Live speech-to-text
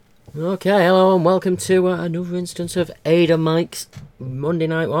Okay, hello and welcome to another instance of Aid and Mike's Monday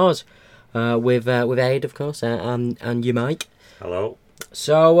Night Wars, with Aid, of course, and you, Mike. Hello.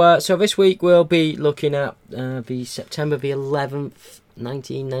 So this week we'll be looking at the September the 11th,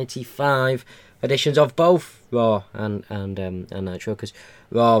 1995 editions of both Raw and Nitro, because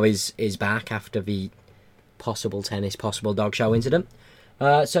Raw is back after the possible dog show incident.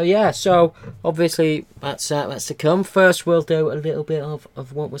 So obviously that's to come. First, we'll do a little bit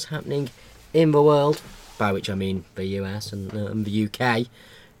of what was happening in the world, by which I mean the US and the UK,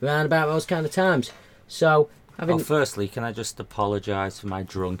 around about those kind of times. So, Firstly, can I just apologise for my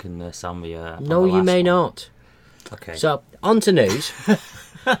drunkenness on the no, on the you may last one? not. Okay. So, on to news.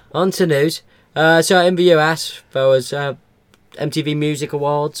 So in the US, there was MTV Music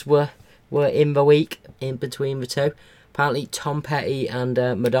Awards were in the week in between the two. Apparently, Tom Petty and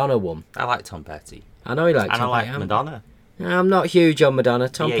Madonna won. I like Tom Petty. I know you like And Tom I Petty. like Madonna. I'm not huge on Madonna.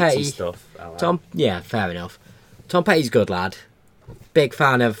 Tom The 80s Petty stuff. I like. Yeah, fair enough. Tom Petty's a good lad. Big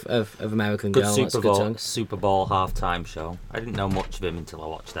fan of American Good Girl. That's a Super good Bowl song. Super Bowl halftime show. I didn't know much of him until I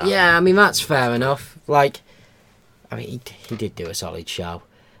watched that. Yeah, I mean that's fair enough. Like, I mean he did do a solid show.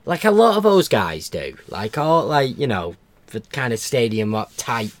 Like a lot of those guys do. Like all the kind of stadium rock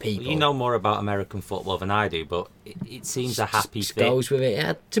type people. You know more about American football than I do, but it seems a happy Just thing. goes with it.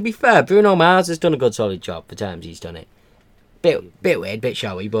 Yeah, to be fair, Bruno Mars has done a good solid job for times he's done it. Bit weird, bit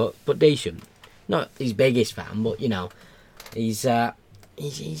showy, but decent. Not his biggest fan, but he's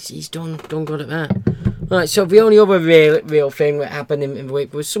done good at that. Right, so the only other real thing that happened in the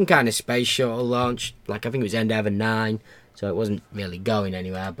week was some kind of space shuttle launch. Like I think it was Endeavour 9, so it wasn't really going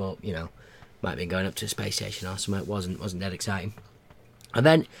anywhere, but might have been going up to a space station or something. It wasn't that exciting. And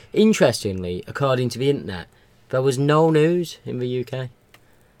then, interestingly, according to the internet, there was no news in the UK.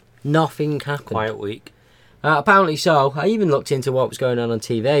 Nothing happened. Quiet week. Apparently so. I even looked into what was going on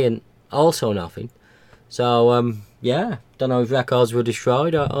TV, and also nothing. So, yeah, don't know if records were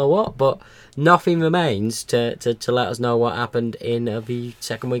destroyed or what, but nothing remains to let us know what happened in the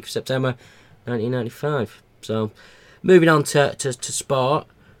second week of September 1995. So, moving on to sport.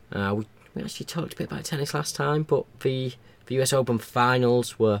 We actually talked a bit about tennis last time, but the US Open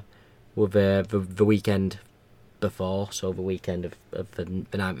finals were the weekend before, so the weekend of the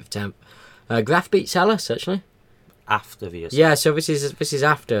 9th of 10th. Graf beat Salas, actually. After the Yeah, so this is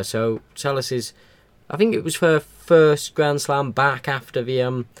after. So Salas is, I think it was her first Grand Slam back after the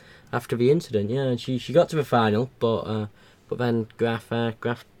incident. Yeah, she got to the final, but then Graf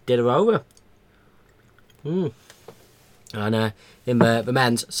did her over. And in the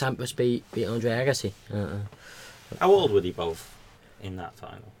men's, Sampras beat Andre Agassi. How old were they both in that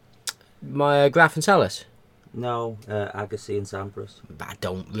final? My Graf and Salas. No, Agassi and Sampras. I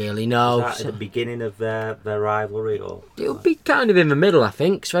don't really know. Was that at the beginning of their rivalry, or It would be kind of in the middle, I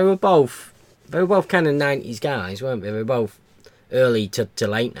think. So they were both kind of 90s guys, weren't they? They were both early to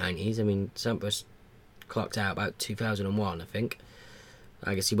late 90s. I mean, Sampras clocked out about 2001, I think.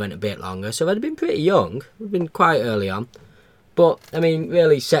 I guess he went a bit longer, so they'd have been pretty young. Would have been quite early on. But, I mean,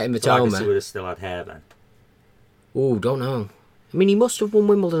 really setting the tone. Agassi would have still had hair then. Oh, don't know. I mean, he must have won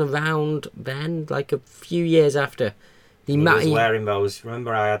Wimbledon around then, like a few years after. He was wearing those.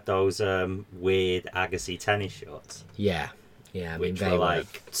 Remember, I had those weird Agassi tennis shorts. Yeah. I mean, which were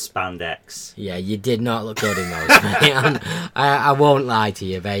like spandex. Yeah, you did not look good in those. Mate. I won't lie to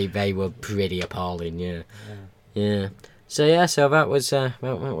you. They were pretty appalling. Yeah. So that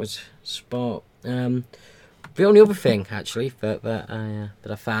was sport. The only other thing actually that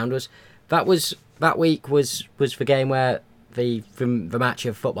I found was that week was the game where the match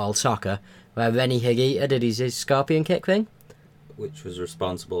of soccer where Rennie Higuita did his scorpion kick thing, which was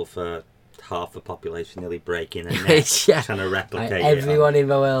responsible for half the population nearly breaking a neck trying to replicate everyone in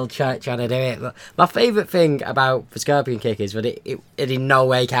the world trying to do it. But my favourite thing about the scorpion kick is that it in no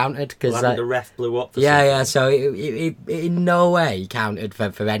way counted because the ref blew up for so it in no way counted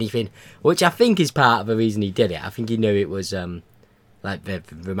for anything, which I think is part of the reason he did it. I think he knew it was like the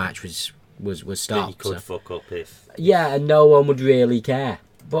match was stopped. He could fuck up if and no one would really care.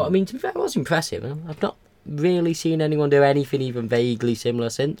 But I mean, to be fair, it was impressive. I've not really seen anyone do anything even vaguely similar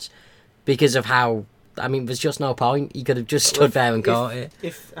since. Because of how, I mean, there's just no point. He could have just stood there and caught it.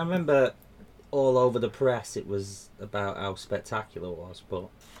 If I remember, all over the press, it was about how spectacular it was. But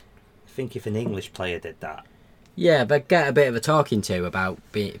I think if an English player did that, yeah, but get a bit of a talking to about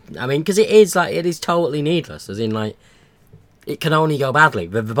being. I mean, because it is totally needless. As in, like, it can only go badly.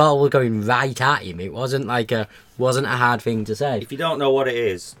 The ball was going right at him. It wasn't a hard thing to say. if you don't know what it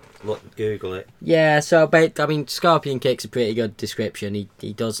is, look, Google it. Yeah, so I mean, Scorpion Kick's a pretty good description.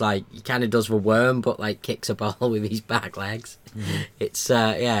 He does he kind of does the worm, but like kicks a ball with his back legs. Mm-hmm.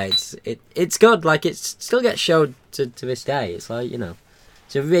 It's it's good. Like it still gets showed to this day. It's like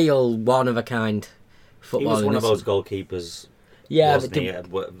it's a real one of a kind football. He was one of those goalkeepers. Yeah, wasn't he?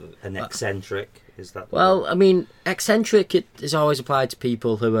 An eccentric. Is that? Well, I mean, eccentric is always applied to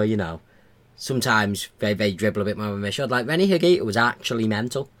people who are sometimes they dribble a bit more than they should. Like Rennie Higuita was actually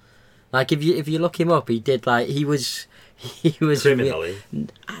mental. Like if you look him up, he did he was criminally.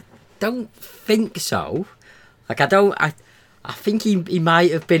 I don't think so. Like I think he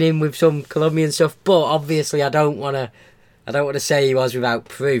might have been in with some Colombian stuff, but obviously I don't want to say he was without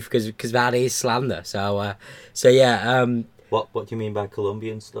proof because that is slander. So yeah. What do you mean by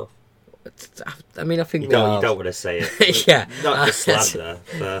Colombian stuff? I mean, I think you don't want to say it. Yeah, not just slander.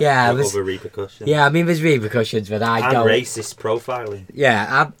 Yeah, other repercussions. Yeah, I mean, there's repercussions, but I don't. Racist profiling.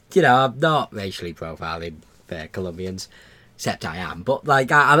 Yeah, I'm not racially profiling Colombians, except I am. But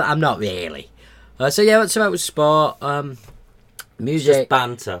I'm not really. So yeah, what's about sport? Music. It's just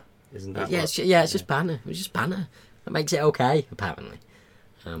banter, isn't that? Yeah, it's just banter. It's just banter. That makes it okay, apparently.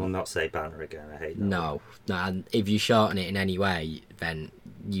 We'll not say banter again. I hate that. No, and if you shorten it in any way, then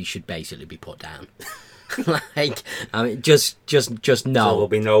you should basically be put down. I mean, just no. So there'll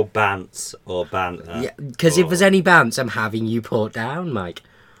be no bants or banter. Yeah, because if there's any bants, I'm having you put down, Mike.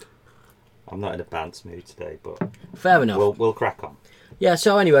 I'm not in a bants mood today, but fair enough. We'll crack on. Yeah.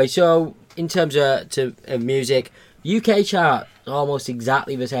 So anyway, in terms of music, UK chart almost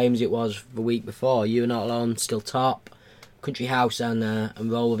exactly the same as it was the week before. You Are Not Alone still top. Country House and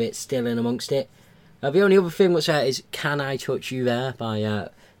Roll With It still in amongst it. The only other thing which is Can I Touch You There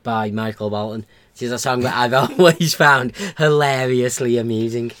by Michael Bolton. Which is a song that I've always found hilariously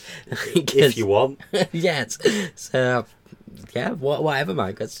amusing. If you want. Yes. So, yeah, whatever,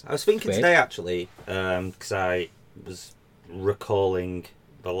 Mike. I was thinking today, actually, because I was recalling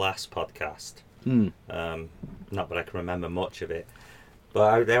the last podcast. Not that I can remember much of it.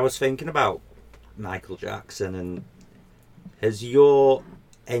 But I was thinking about Michael Jackson, and has your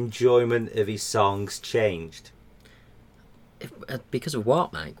enjoyment of his songs changed? Because of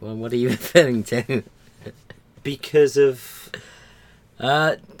what, Mike? Well, what are you referring to? Because of...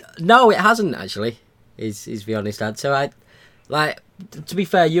 no, it hasn't, actually, is the honest answer. To be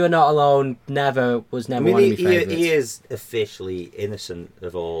fair, You Are Not Alone was never one of my favourites. He is officially innocent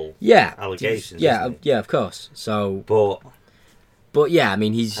of all allegations, yeah, isn't he? Yeah, of course. So, But yeah, I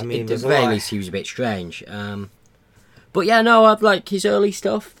mean, at the very least, he was a bit strange. But yeah, no, I'd like his early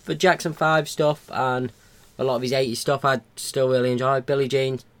stuff, the Jackson 5 stuff, and a lot of his 80s stuff I still really enjoy. Billie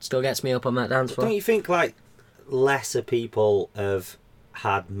Jean still gets me up on that dance floor. Don't you think, lesser people have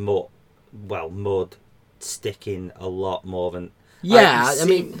had mud sticking a lot more than... Yeah,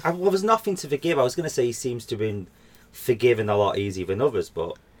 there's nothing to forgive. I was going to say he seems to have been forgiven a lot easier than others,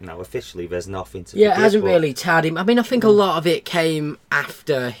 but officially there's nothing to forgive. Yeah, it hasn't really tarred him. I mean, I think a lot of it came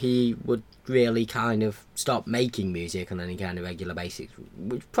after he would really kind of stop making music on any kind of regular basis,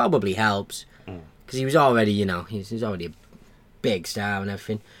 which probably helps because he was already, he's already a big star and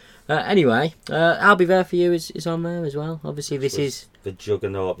everything. Anyway, I'll Be There For You is on there as well. Obviously, this is the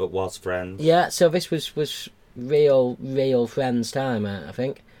juggernaut that was Friends. Yeah, so this was real Friends time, I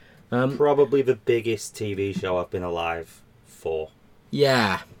think. Probably the biggest TV show I've been alive for.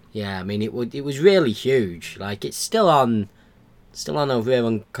 Yeah. I mean, it was really huge. Like, it's still on over here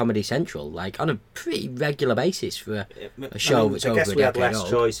on Comedy Central, like on a pretty regular basis for a show that's over a decade old. I guess we had less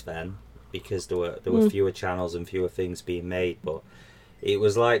choice then because there were fewer channels and fewer things being made, but it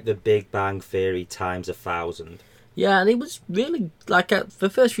was like the Big Bang Theory times 1,000. Yeah, and it was really the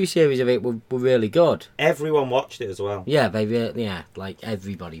first few series of it were really good. Everyone watched it as well. Yeah,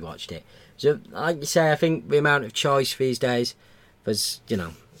 everybody watched it. So, like you say, I think the amount of choice these days, there's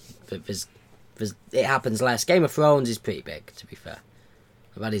it happens less. Game of Thrones is pretty big, to be fair.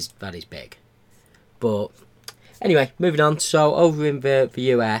 That is big. But anyway, moving on. So over in the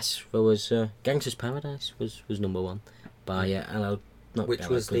US, there was Gangster's Paradise was number one by which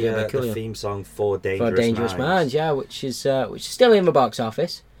was the theme song for Dangerous Minds, yeah, which is still in the box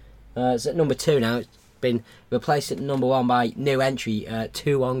office. It's at number 2 now. It's been replaced at number 1 by new entry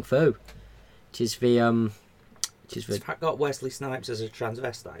Tu Wong Fu, which is the Has that got Wesley Snipes as a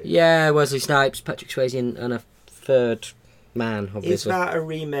transvestite? Yeah, Wesley Snipes, Patrick Swayze, and a third man, obviously. Is that a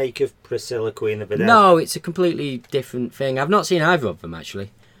remake of Priscilla, Queen of the Desert? No, it's a completely different thing. I've not seen either of them,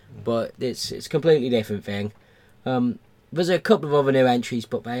 actually. But it's a completely different thing. There's a couple of other new entries,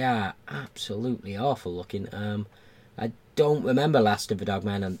 but they are absolutely awful looking. I don't remember Last of the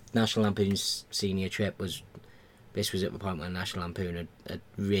Dogman, and National Lampoon's Senior Trip was this was at the point when National Lampoon had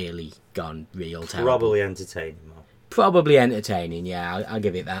really gone real terrible. Probably entertaining, Mark. Probably entertaining, yeah, I'll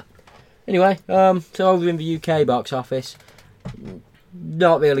give it that. Anyway, so over in the UK box office,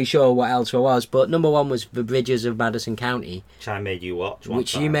 not really sure what else there was, but number one was The Bridges of Madison County. Which I made you watch one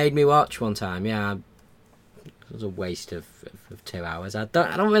Which time. you made me watch one time, yeah. It was a waste of 2 hours. I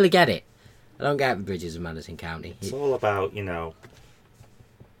don't really get it. I don't get The Bridges of Madison County. It's all about, the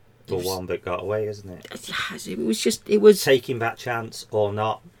one that got away, isn't it? It was Taking back chance or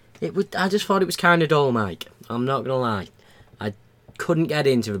not. I just thought it was kind of dull, Mike. I'm not gonna lie. I couldn't get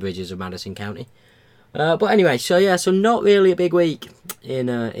into The Bridges of Madison County. But anyway, so not really a big week in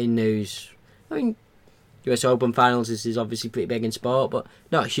news. I mean, US Open finals is obviously pretty big in sport, but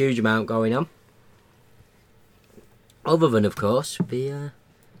not a huge amount going on. Other than, of course, the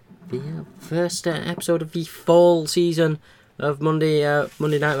first episode of the fall season of Monday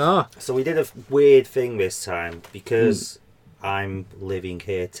Night Raw. So we did a weird thing this time because I'm living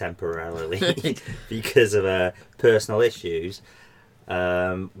here temporarily because of personal issues.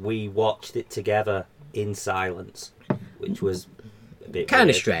 We watched it together in silence, which was a bit kind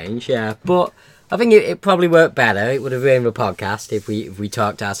of weird. strange, yeah. But I think it probably worked better. It would have ruined the podcast if we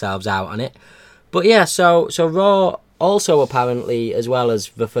talked ourselves out on it. But yeah, so Raw also apparently, as well as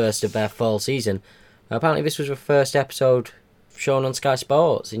the first of their fall season, apparently this was the first episode shown on Sky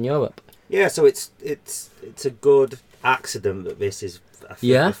Sports in Europe. Yeah, so it's a good accident that this is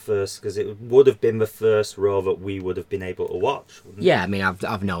the first, because it would have been the first Raw that we would have been able to watch. Yeah, I mean,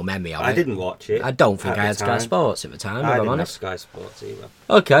 I've no memory of it. I didn't watch it. I don't think I had Sky Sports at the time, if I'm honest. I didn't have Sky Sports either.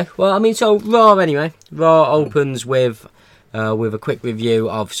 Okay, well, I mean, so Raw anyway. Raw opens with a quick review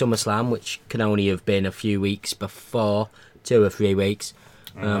of SummerSlam, which can only have been a few weeks before, 2 or 3 weeks.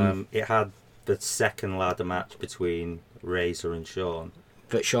 It had the second ladder match between Razor and Shawn.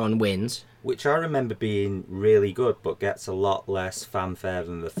 That Shawn wins. Which I remember being really good, but gets a lot less fanfare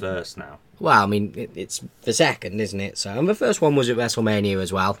than the first now. Well, I mean, it's the second, isn't it? So, and the first one was at WrestleMania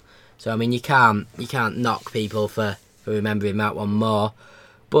as well. So, I mean, you can't knock people for remembering that one more.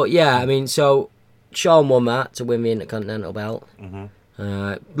 But yeah, I mean, so Shawn won that to win the Intercontinental belt.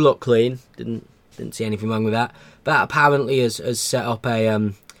 Mm-hmm. Looked clean. Didn't see anything wrong with that. That apparently has set up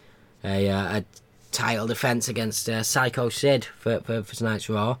a title defense against Psycho Sid for tonight's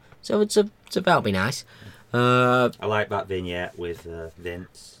Raw. So that'll be nice. I like that vignette with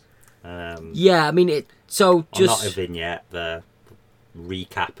Vince. Yeah, I mean not a vignette, the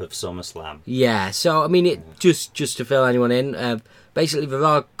recap of SummerSlam. Yeah, so I mean just to fill anyone in, basically the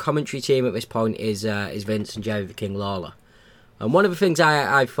Raw commentary team at this point is Vince and Jerry the King Lawler. And one of the things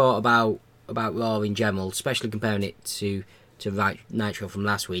I thought about Raw in general, especially comparing it to Nitro from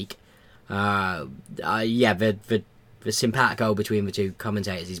last week, the simpatico between the two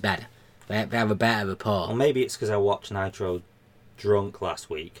commentators is better. They have a better rapport. Well, maybe it's because I watched Nitro drunk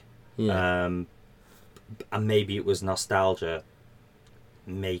last week. Yeah. And maybe it was nostalgia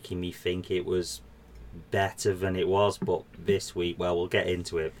making me think it was better than it was, but this week, well, we'll get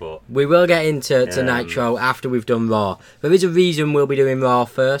into it, but we will get into Nitro after we've done Raw. There is a reason we'll be doing Raw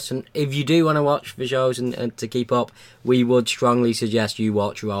first, and if you do want to watch the shows and to keep up, we would strongly suggest you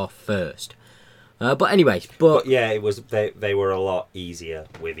watch Raw first. But anyway, but yeah, it was they were a lot easier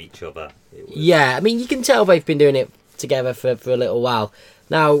with each other. Yeah, I mean, you can tell they've been doing it together for a little while.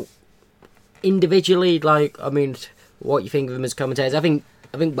 Now, individually, like, I mean, what you think of them as commentators? I think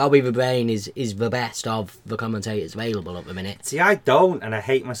Bobby the Brain is the best of the commentators available at the minute. See, I don't, and I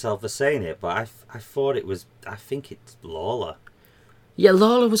hate myself for saying it, but I thought it was. I think it's Lawler. Yeah,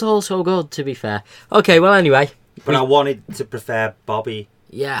 Lawler was also good, to be fair. Okay, well, anyway. But I wanted to prefer Bobby.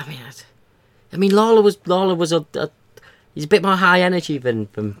 Yeah, I mean, Lawler was he's a bit more high energy than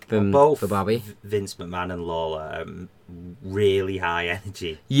both for Bobby. Vince McMahon and Lawler, really high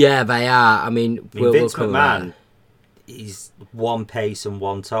energy. Yeah, they are. I mean Vince McMahon, he's one pace and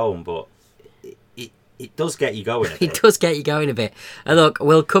one tone, but it does get you going a bit. It does get you going a bit. And look,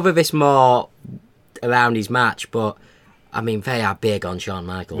 we'll cover this more around his match, but I mean, they are big on Shawn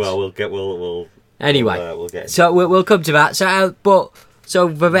Michaels. Well, we'll anyway. We'll get so we'll come to that. So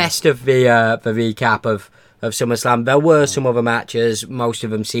the rest of the recap of SummerSlam, there were some other matches. Most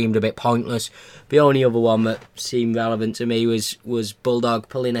of them seemed a bit pointless. The only other one that seemed relevant to me was Bulldog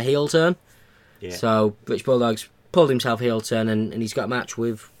pulling a heel turn. Yeah. So Rich Bulldog's pulled himself heel turn, and he's got a match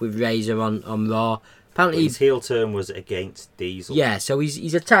with Razor on Raw. Apparently, his heel turn was against Diesel. Yeah, so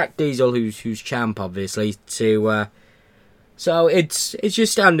he's attacked Diesel, who's champ, obviously. So it's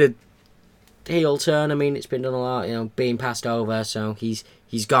just standard heel turn. I mean, it's been done a lot, being passed over. So he's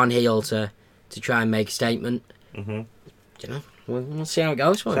gone heel to try and make a statement. Mm-hmm. we'll see how it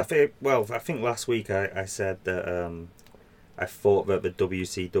goes for him. I think last week I said that I thought that the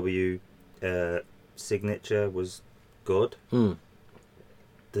WCW signature was good.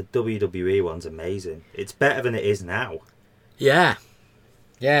 The WWE one's amazing. It's better than it is now. Yeah,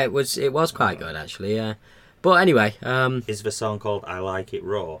 it was quite good actually. Yeah, but anyway, is the song called "I Like It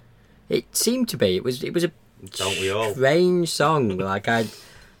Raw"? It seemed to be. It was a Don't we all? strange song. Like I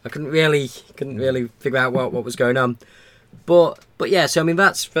couldn't really figure out what was going on. But yeah, so I mean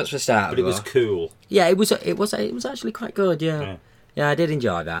that's the start. But it was cool. Yeah, it was actually quite good. Yeah, I did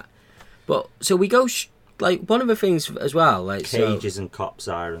enjoy that. But so we go like one of the things as well, like cages and cop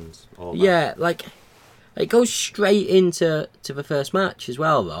sirens. All that. Yeah, like it goes straight into the first match as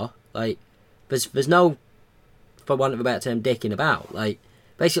well, though. Like there's no, for want of a better term, dicking about. Like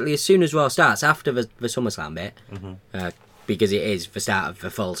basically, as soon as Raw starts after the SummerSlam bit, because it is the start of the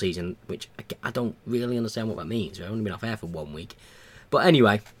full season, which I don't really understand what that means. We've only been off air for 1 week, but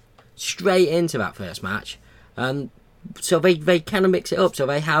anyway, straight into that first match. So they kind of mix it up. So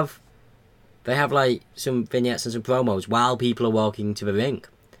they have like some vignettes and some promos while people are walking to the ring.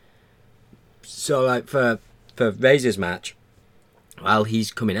 So like for Razor's match, while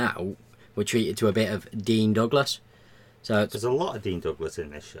he's coming out, we're treated to a bit of Dean Douglas. So there's a lot of Dean Douglas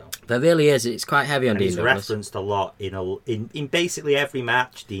in this show. There really is. It's quite heavy on Dean Douglas. He's referenced a lot in basically every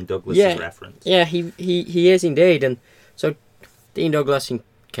match. Dean Douglas is referenced. Yeah, he is indeed. And so Dean Douglas, in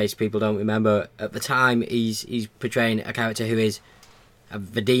case people don't remember, at the time he's portraying a character who is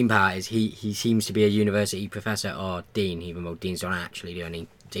the Dean part is he seems to be a university professor or dean, even though deans don't actually do any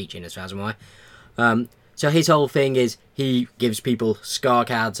teaching as far as I'm aware. So his whole thing is he gives people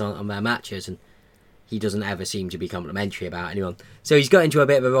scorecards on their matches, and he doesn't ever seem to be complimentary about anyone. So he's got into a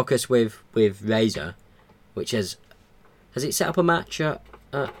bit of a ruckus with Razor, which has it set up a match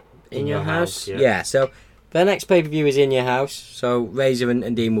in your house? Yeah, so the next pay-per-view is in your house, so Razor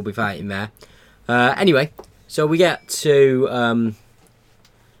and Dean will be fighting there. Anyway, so we get to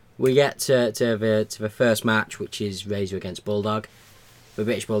the first match, which is Razor against Bulldog. The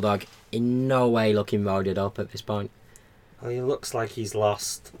British Bulldog in no way looking roided up at this point. Well, he looks like he's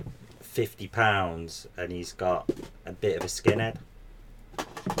lost 50 pounds and he's got a bit of a skinhead.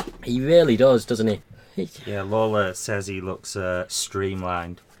 He really does, doesn't he? Yeah, Lola says he looks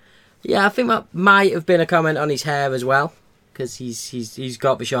streamlined. Yeah, I think that might have been a comment on his hair as well, because he's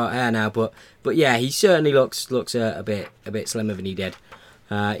got the short hair now. But yeah, he certainly looks a bit slimmer than he did.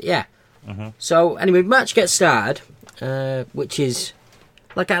 Yeah. Mm-hmm. So anyway, the match gets started, which is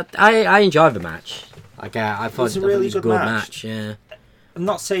like I enjoyed the match. Like I thought it was a good match. Yeah. I'm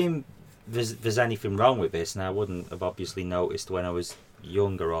not saying there's anything wrong with this, and I wouldn't have obviously noticed when I was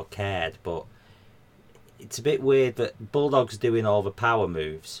younger or cared, but it's a bit weird that Bulldog's doing all the power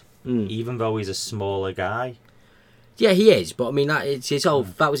moves, even though he's a smaller guy. Yeah, he is, but I mean that was his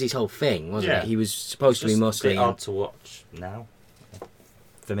whole thing, wasn't it? He was supposed to be muscly. It's a bit odd to watch now.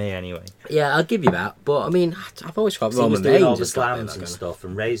 For me, anyway. Yeah, I'll give you that, but I mean, I've always thought Roman Reigns was doing all the slams and stuff,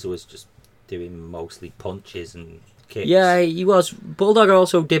 and Razor was just doing mostly punches and kicks. Yeah, he was. Bulldog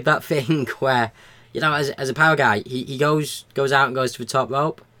also did that thing where, as a power guy, he goes out and goes to the top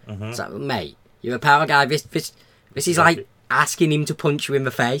rope. Mm-hmm. It's like, mate, you're a power guy. This is like asking him to punch you in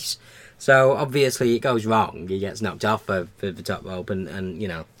the face. So obviously it goes wrong. He gets knocked off for the top rope,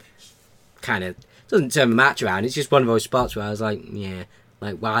 and kind of doesn't turn the match around. It's just one of those spots where I was like, yeah.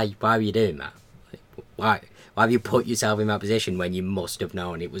 Like, why are you doing that? Like, why have you put yourself in that position when you must have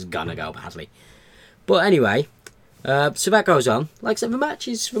known it was gonna go badly? But anyway, so that goes on. Like I said, the match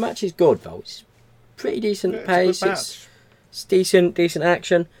is good though. It's pretty decent pace. It's decent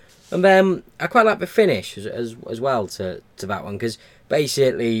action. And then I quite like the finish as well to that one, because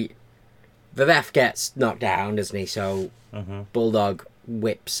basically the ref gets knocked down, doesn't he? So Bulldog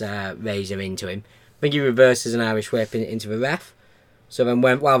whips Razor into him. I think he reverses an Irish whip into the ref. So then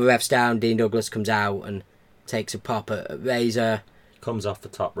while the ref's down, Dean Douglas comes out and takes a pop at Razor. Comes off the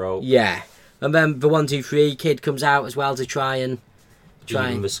top rope. Yeah. And then the 1-2-3 kid comes out as well to try and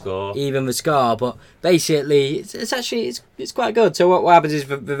even the score. But basically, it's quite good. So what happens is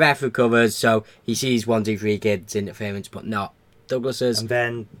the ref recovers, so he sees 1-2-3 kid's interference, but not Douglas's. And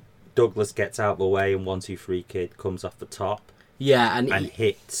then Douglas gets out of the way, and 1-2-3 kid comes off the top. Yeah, and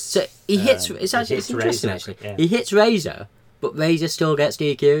hits. So he hits. It's interesting Razor, actually. Yeah. He hits Razor. But Razor still gets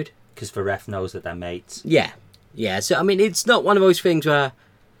DQ'd. Because the ref knows that they're mates. Yeah. So, I mean, it's not one of those things where...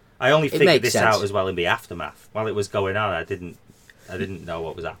 I only figured this out as well in the aftermath. While it was going on, I didn't know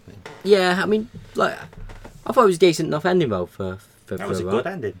what was happening. Yeah, I mean, like, I thought it was a decent enough ending, though, for that was a good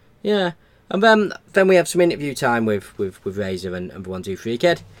ending. Yeah. And then we have some interview time with Razor and the 1-2-3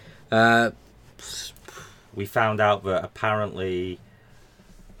 kid. we found out that apparently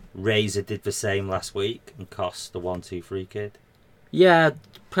Razor did the same last week and cost the 1-2-3 Kid. Yeah,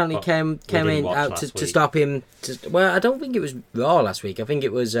 apparently But came didn't in watch out last to week. stop him. Well, I don't think it was Raw last week. I think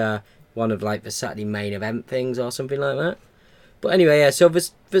it was one of like the Saturday main event things or something like that. But anyway, yeah. So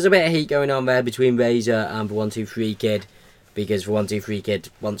there's a bit of heat going on there between Razor and the 1-2-3 Kid, because the 1-2-3 Kid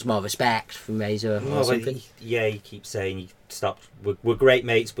wants more respect from Razor or Well, but something. he keeps saying, "You stop. We're great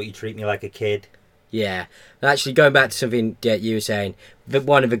mates, but you treat me like a kid." Yeah. And actually, going back to something that you were saying,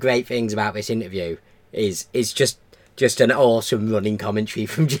 one of the great things about this interview is just an awesome running commentary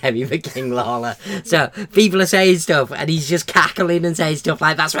from Jerry the King Lawler. So people are saying stuff, and he's just cackling and saying stuff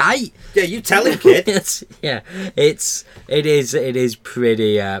like, "That's right." Yeah, you tell him, kid. It is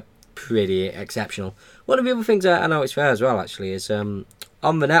pretty exceptional. One of the other things I noticed there as well, actually, is on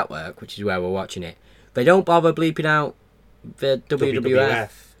the network, which is where we're watching it, they don't bother bleeping out the WWF.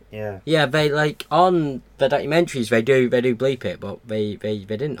 Yeah. Yeah, they like on the documentaries they do bleep it, but they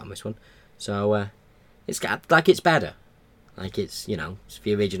didn't on this one. So it's better. Like it's it's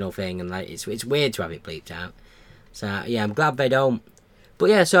the original thing, and like it's weird to have it bleeped out. So yeah, I'm glad they don't. But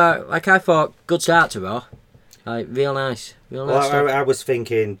yeah, so like I thought, good start to Raw. Like real nice Well, stuff. I was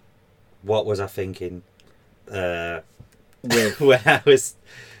thinking, what was I thinking? With When I was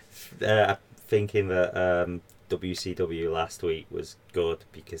thinking that WCW last week was good,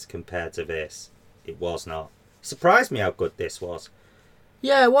 because compared to this, it was not. Surprised me how good this was.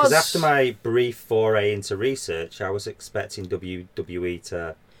 yeah, it was. Because after my brief foray into research, I was expecting WWE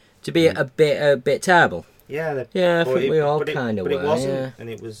to be a bit terrible. yeah, Yeah, I think we all kind of but were. it wasn't, Yeah. and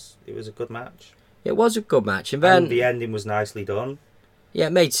it was a good match. It was a good match, and then And the ending was nicely done. yeah,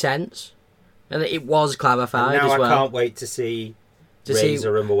 it made sense, and it was clarified And now as well. I can't wait to see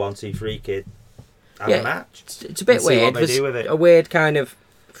Razor and the 1-2-3 Kid have a match. It's a bit And see what weird. they There's do with it. a weird kind of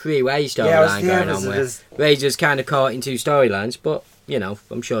three-way storyline going on where there's- Razor's kind of caught in two storylines, but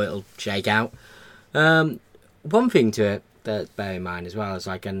I'm sure it'll shake out. One thing to bear in mind as well is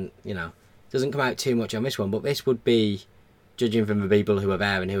like, and doesn't come out too much on this one, but this would be, judging from the people who are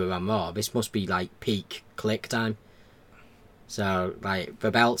there and who are on Raw, this must be like peak click time. So like the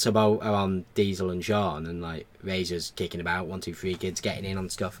belts are on Diesel and Shawn, and like Razor's kicking about, 1-2-3 Kids getting in on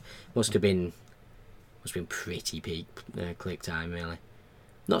stuff. Must have been pretty peak click time, really.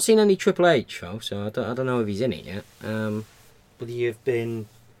 Not seen any Triple H though, so I don't know if he's in it yet. Would he have been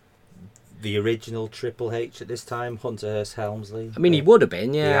the original Triple H at this time, Hunter Hearst Helmsley? I mean, he would have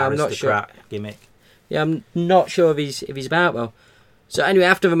been, yeah. The I'm not sure. aristocrat gimmick. Yeah, I'm not sure if he's about though. So anyway,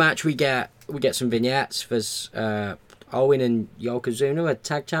 after the match, we get some vignettes. There's Owen and Yokozuna are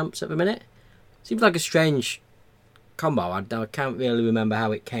tag champs at the minute. Seems like a strange combo. I can't really remember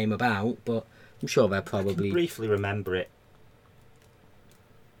how it came about, but I'm sure they're I probably. can briefly remember it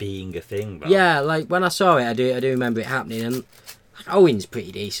being a thing, but Yeah, like when I saw it, I do remember it happening, and Owen's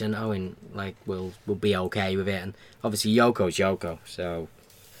pretty decent. Owen will be okay with it, and obviously Yoko's Yoko, so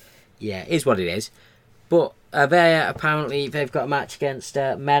yeah, it is what it is. But they've got a match against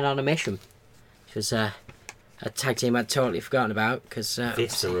Men on a Mission, which was a tag team I'd totally forgotten about because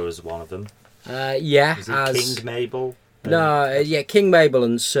Viscera was one of them. yeah, Is it King Mabel? King Mabel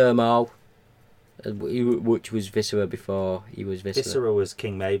and Sir Mo, which was Viscera before he was Viscera. Viscera was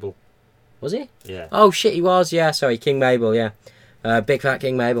King Mabel. Was he? Yeah. Oh shit, he was. Yeah, sorry, King Mabel. Yeah, big fat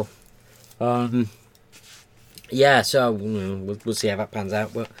King Mabel. Yeah, so we'll see how that pans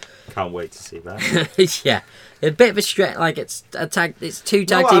out. But Can't wait to see that. yeah, a bit of a stretch. Like it's two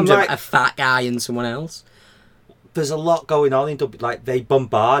tag teams of a fat guy and someone else. There's a lot going on in like they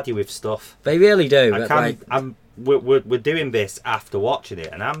bombard you with stuff. They really do. But We're doing this after watching it,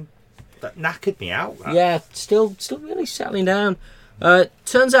 and that knackered me out. Yeah, still really settling down.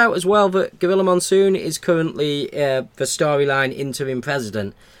 Turns out as well that Gorilla Monsoon is currently the storyline interim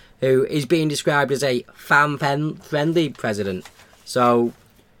president, who is being described as a fan-friendly president. So,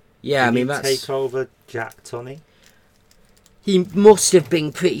 yeah, Did I mean he that's take over Jack Tunney. He must have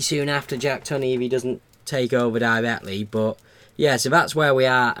been pretty soon after Jack Tunney if he doesn't take over directly. But yeah, so that's where we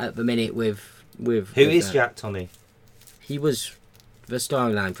are at the minute with Who is Jack Tunney? He was the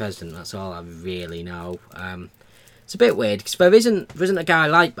storyline president. That's all I really know. It's a bit weird because there isn't a guy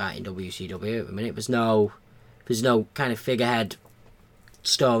like that in WCW at the minute. There's no kind of figurehead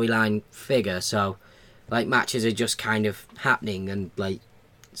storyline figure. So like matches are just kind of happening and like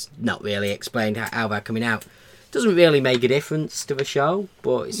it's not really explained how they're coming out. Doesn't really make a difference to the show,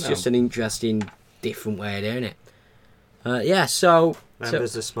 but it's just an interesting, different way of doing it. Yeah, so Then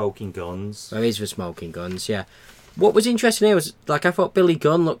there's the Smoking Guns. there is the Smoking Guns, yeah. what was interesting here was, like, I thought Billy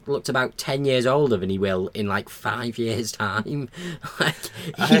Gunn looked about 10 years older than he will in, like, 5 years' time. Like,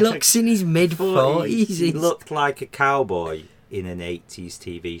 he looks in his mid-40s. He looked like a cowboy in an 80s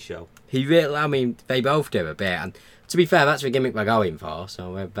TV show. He really, I mean, they both do a bit. And to be fair, that's the gimmick we're going for,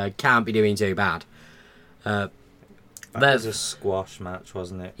 so they can't be doing too bad. That was a squash match,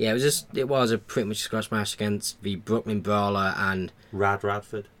 wasn't it? Yeah, it was a pretty much squash match against the Brooklyn Brawler and... Rad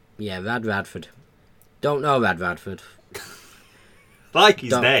Radford. Yeah, Rad Radford. Don't know Rad Radford. Like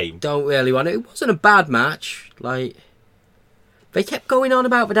his name. Don't really want it. It wasn't a bad match. Like, they kept going on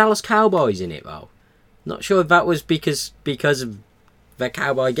about the Dallas Cowboys in it, though. Not sure if that was because of the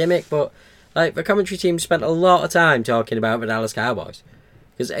cowboy gimmick, but like the commentary team spent a lot of time talking about the Dallas Cowboys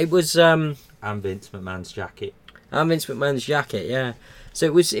because it was and Vince McMahon's jacket. And Vince McMahon's jacket, yeah. So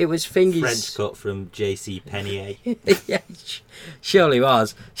it was Fingy's French cut from J.C. Penney. Yeah, surely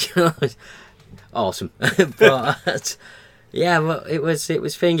was. Awesome, but yeah, well, it was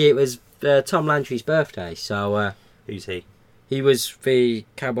Fingy. It was Tom Landry's birthday, so who's he? He was the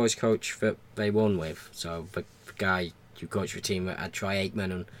Cowboys coach that they won with. So the guy who coached the team that had Troy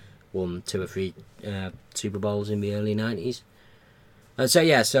Aikman and won 2 or 3 Super Bowls in the early 90s.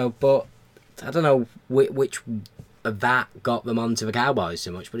 And but I don't know which of that got them onto the Cowboys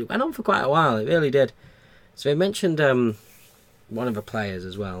so much, but it went on for quite a while. It really did. So they mentioned one of the players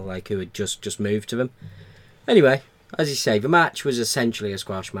as well, like who had just moved to them. Anyway, as you say, the match was essentially a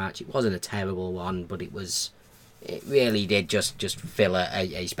squash match. It wasn't a terrible one, but it really did just fill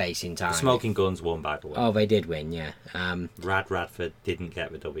a space in time. The Smoking Guns won, by the way. Oh, they did win, yeah. Rad Radford didn't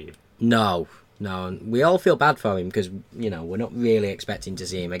get the W. No. We all feel bad for him because, we're not really expecting to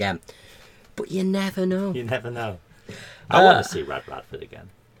see him again. But you never know. You never know. I want to see Rad Radford again.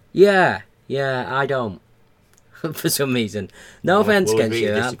 Yeah, I don't. For some reason. No offence against you.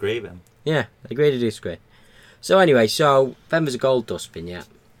 We'll disagree then. Yeah, agree to disagree. So anyway, then there's a Gold Dust vignette.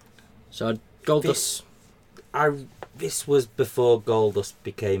 So Gold Dust... This was before Goldust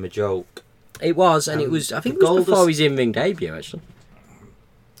became a joke. It was, and it was. I think it was before his in-ring debut, actually.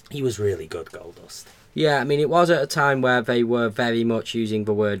 He was really good, Goldust. Yeah, I mean, it was at a time where they were very much using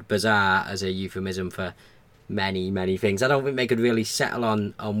the word bizarre as a euphemism for many, many things. I don't think they could really settle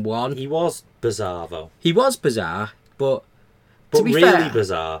on one. He was bizarre, though. He was bizarre, but to be really fair,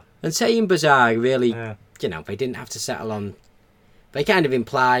 bizarre. And saying bizarre, really, they didn't have to settle on. They kind of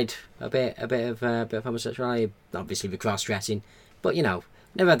implied a bit of homosexuality, obviously the cross-dressing, but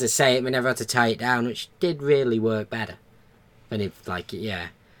never had to say it, we never had to tie it down, which did really work better. And if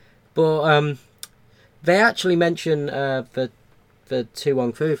but they actually mention the 2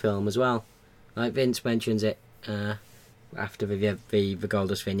 Wong Fu film as well. Like Vince mentions it after the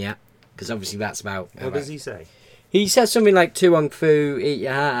Goldust vignette, because obviously that's about. What does he say? He says something like 2 Wong Fu, eat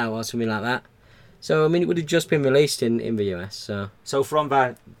your heart out, or something like that. So, I mean, it would have just been released in the US. So from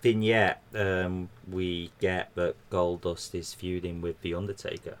that vignette, we get that Goldust is feuding with The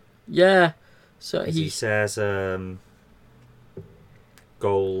Undertaker. Yeah. So he says,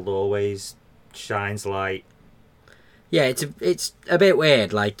 gold always shines light. Yeah, it's a bit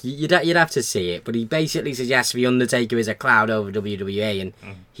weird. Like, you'd have to see it. But he basically suggests The Undertaker is a cloud over WWE and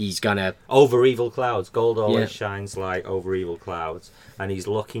he's gonna... Over evil clouds. Gold always shines light over evil clouds. And he's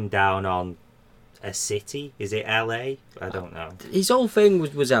looking down on... a city? Is it LA? I don't know. His whole thing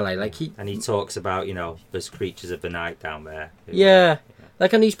was LA. And he talks about, there's creatures of the night down there. Yeah.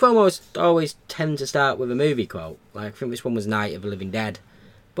 Like, and his promos always tend to start with a movie quote. Like, I think this one was Night of the Living Dead.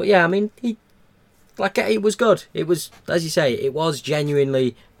 But yeah, I mean, it was good. It was, as you say, it was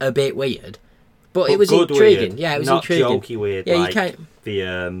genuinely a bit weird. But it was intriguing. Weird. Yeah, it was not intriguing. Not jokey weird, yeah, like you can't...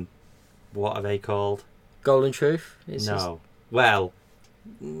 the, what are they called? Golden Truth? Well...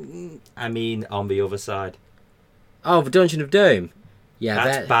 I mean, on the other side. Oh, the Dungeon of Doom. Yeah,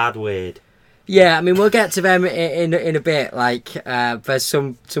 that's bad weird. Yeah, I mean, we'll get to them in a bit. Like, there's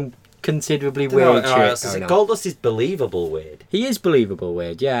some considerably weird shit going on. Goldust is believable weird. He is believable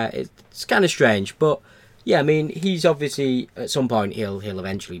weird. Yeah, it's kind of strange, but yeah, I mean, he's obviously at some point he'll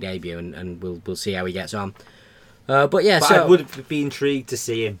eventually debut, and we'll see how he gets on. But I would be intrigued to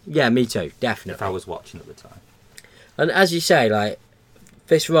see him. Yeah, me too, definitely. If I was watching at the time. And as you say, like,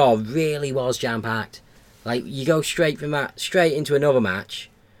 this Raw really was jam-packed. Like, you go straight into another match,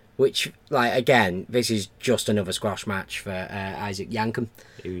 which, like, again, this is just another squash match for Isaac Yankem.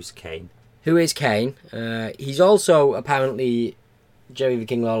 Who's Kane? Who is Kane. He's also apparently Jerry the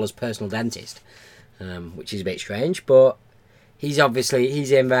King Lawler's personal dentist, which is a bit strange, but he's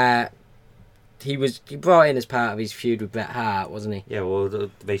in there. He brought in as part of his feud with Bret Hart, wasn't he? Yeah, well,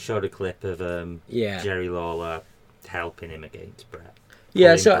 they showed a clip of Jerry Lawler helping him against Bret.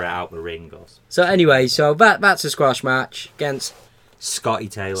 Yeah, pulling Brett out the ring. So anyway, that's a squash match against Scotty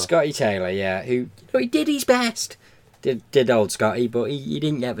Taylor. Scotty Taylor, yeah, who he did his best. Did old Scotty, but he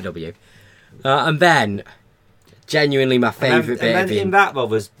didn't get the W. And then, genuinely my favourite bit and of then him. in that, well,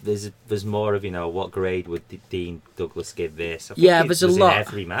 there's more of, what grade would Dean Douglas give this? I think Yeah, it there's a was lot. in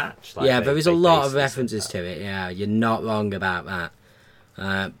every match. There is a lot of references to it. Yeah, you're not wrong about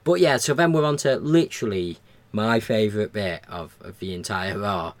that. But yeah, so then we're on to literally my favourite bit of the entire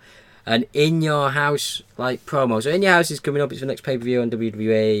Raw. And In Your House, promo. So In Your House is coming up. It's the next pay-per-view on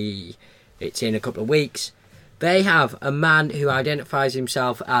WWE. It's in a couple of weeks. They have a man who identifies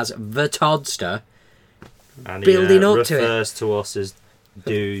himself as the Toddster, and building up to it. Refers to us as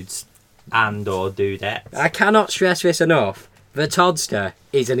dudes and or dudettes. I cannot stress this enough. The Toddster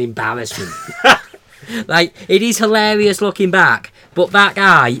is an embarrassment. It is hilarious looking back, but that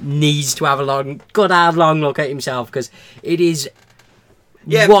guy needs to have a long look at himself, because it is.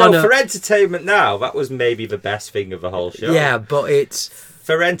 Yeah, for entertainment now, that was maybe the best thing of the whole show. Yeah, but it's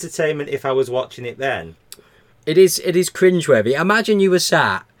for entertainment. If I was watching it then, it is cringeworthy. Imagine you were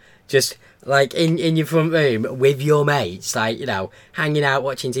sat just in your front room with your mates, hanging out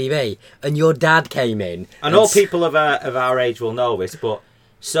watching TV, and your dad came in. And all people of our age will know this, but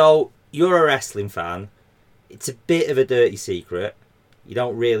so you're a wrestling fan. It's a bit of a dirty secret. You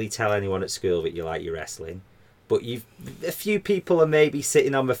don't really tell anyone at school that you like your wrestling, but a few people are maybe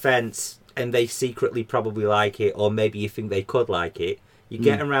sitting on the fence and they secretly probably like it, or maybe you think they could like it. You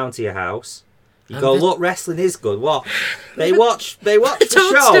get them round to your house. You go, look, wrestling is good. What? They watch the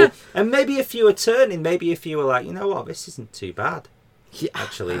show, and maybe a few are turning. Maybe a few are like, you know what, this isn't too bad. Yeah,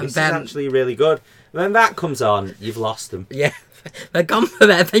 actually, this is actually really good. When that comes on, you've lost them. Yeah, they're gone for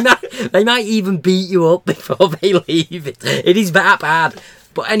that. They might even beat you up before they leave. It is that bad.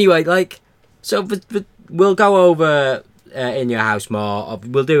 But anyway, so we'll go over In Your House more.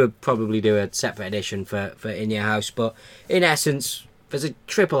 We'll probably do a separate edition for In Your House. But in essence, there's a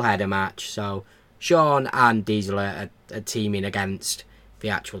triple header match. So Shawn and Diesel are teaming against the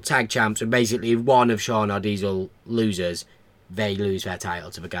actual tag champs, and basically if one of Shawn or Diesel loses, they lose their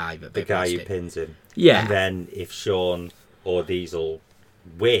title to the guy who pins him. Yeah. And then if Shawn or Diesel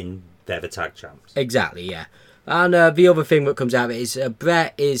win, they're the tag champs. Exactly, yeah. And the other thing that comes out of it is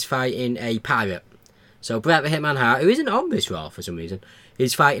Bret is fighting a pirate. So Bret the Hitman Hart, who isn't on this Raw for some reason,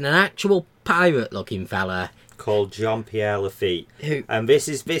 is fighting an actual pirate-looking fella called Jean-Pierre Lafitte. And this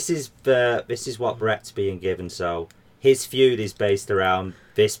is what Bret's being given. So his feud is based around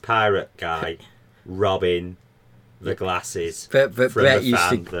this pirate guy robbing the glasses that Bret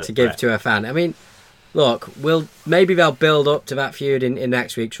used to give to a fan. I mean, look, maybe they'll build up to that feud in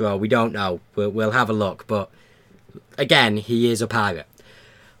next week's Raw. We don't know. We'll have a look. But again, he is a pirate.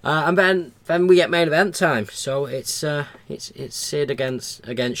 And then we get main event time. So it's Sid against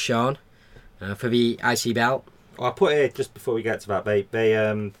Shawn for the IC belt. Well, I put here just before we get to that. They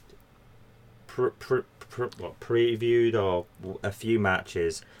previewed or a few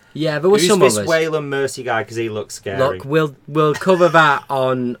matches. Yeah, there was some others. Who's this Waylon Mercy guy, because he looks scary? Look, we'll cover that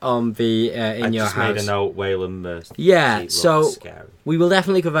on the In Your House. I just made a note, Waylon Mercy. Yeah, so scary. We will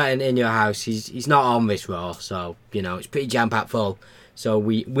definitely cover that in Your House. He's not on this Raw, so it's pretty jam-packed full. So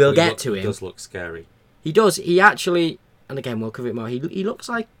we'll get to him. He does look scary. He does. He actually, and again we'll cover it more. He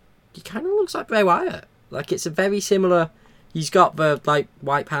kind of looks like Bray Wyatt. It's a very similar. He's got the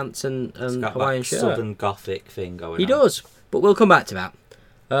white pants and Hawaiian shirt. Southern Gothic thing going on. He does, but we'll come back to that.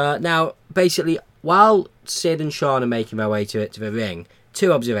 Now, basically, while Sid and Shawn are making their way to the ring,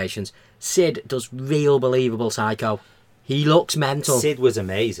 two observations. Sid does real believable psycho. He looks mental. Sid was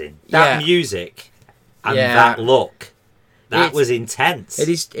amazing. That music and that look, that was intense. It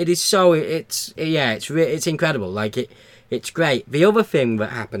is so. It's incredible. It's great. The other thing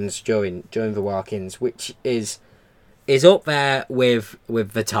that happens during the walk-ins, which is up there with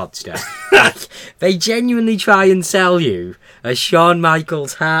the Toddster. They genuinely try and sell you a Shawn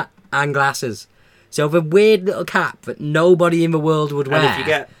Michaels hat and glasses. So the weird little cap that nobody in the world would wear. And if you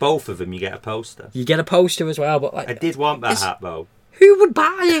get both of them, you get a poster. You get a poster as well. But I did want that hat though. Who would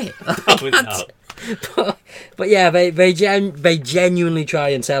buy it? No. But yeah, they genuinely try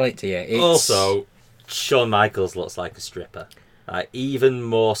and sell it to you. Also, Shawn Michaels looks like a stripper. Even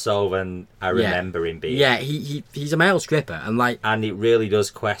more so than I remember him being. Yeah, he's a male stripper, and it really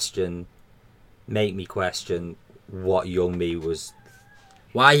does make me question what young me was.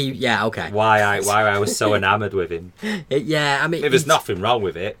 Why I was so enamoured with him. I mean, there's nothing wrong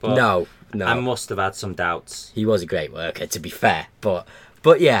with it. But no. I must have had some doubts. He was a great worker, to be fair, but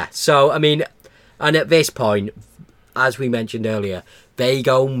yeah. So I mean, and at this point, as we mentioned earlier, they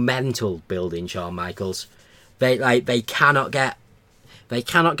go mental building Shawn Michaels. They cannot get they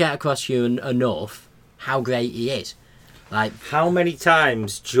cannot get across you enough how great he is. Like, how many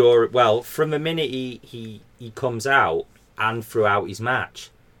times from the minute he comes out and throughout his match,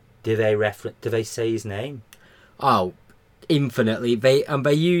 do they say his name? Oh, infinitely. They call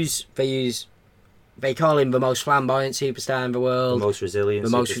him the most flamboyant superstar in the world, The most resilient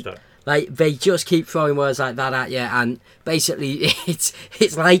superstar. Like, they just keep throwing words like that at you, and basically it's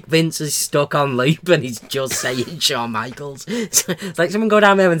like Vince is stuck on loop and he's just saying Shawn Michaels. It's like someone go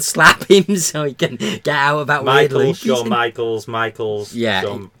down there and slap him so he can get out of that weird loop. Shawn Michaels.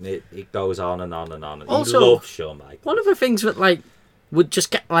 Yeah. It goes on and on and on. Also, he loves Shawn Michaels. One of the things that, like, would just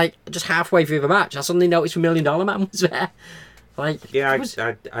get, like, just halfway through the match, I suddenly noticed $1 Million Man was there. Like, yeah,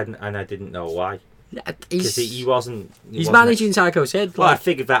 I didn't know why. Because he wasn't. He's managing Psycho Sid. Well, I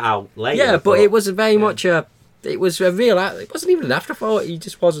figured that out later. Yeah, but it was very much a. It was a real. It wasn't even an afterthought. He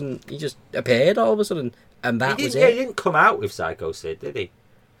just wasn't. He just appeared all of a sudden, and that was it. Yeah, he didn't come out with Psycho Sid, did he?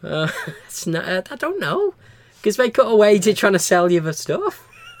 It's not, I don't know, because they cut away to trying to sell you the stuff,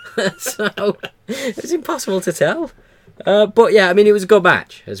 so it was impossible to tell. But yeah, I mean, it was a good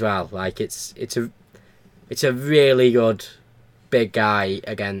match as well. Like, it's a really good big guy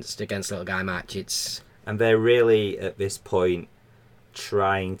against little guy match. And they're really at this point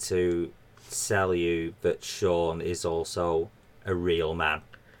trying to sell you that Shawn is also a real man.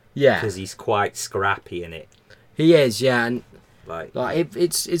 Yeah, because he's quite scrappy in it. He is, yeah, and like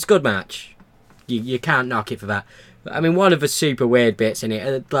it's a good match. You can't knock it for that. I mean, one of the super weird bits in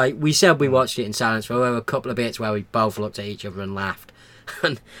it, like we said, we watched it in silence. There were a couple of bits where we both looked at each other and laughed,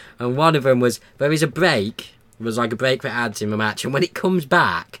 and one of them was there is a break. It was like a break that adds in the match, and when it comes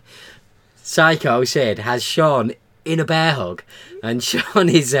back, Psycho Sid has Shawn in a bear hug, and Shawn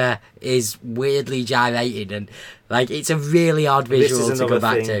is weirdly gyrated, and like it's a really odd visual to go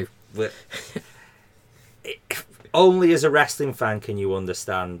back to. Only as a wrestling fan can you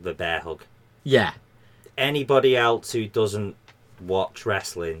understand the bear hug. Yeah. Anybody else who doesn't watch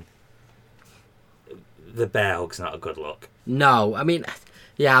wrestling, the bear hug's not a good look. No, I mean,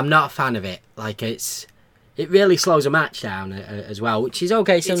 yeah, I'm not a fan of it. Like, it really slows a match down as well, which is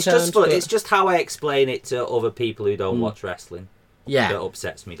okay sometimes. It's just how I explain it to other people who don't watch wrestling. Yeah, that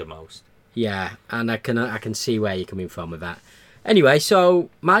upsets me the most. Yeah, and I can see where you're coming from with that. Anyway, so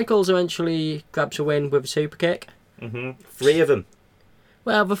Michaels eventually grabs a win with a super kick. 3 of them.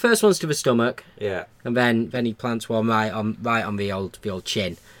 Well, the first one's to the stomach. Yeah. And then he plants one right on the old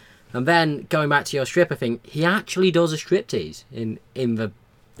chin. And then going back to your stripper thing, he actually does a striptease in the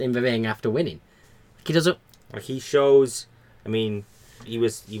ring after winning. He does it. Like, he shows. I mean, he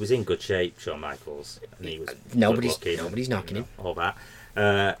was in good shape, Shawn Michaels, and he was nobody's knocking him. All that.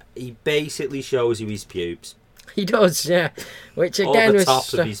 He basically shows you his pubes. He does, yeah. Which again was the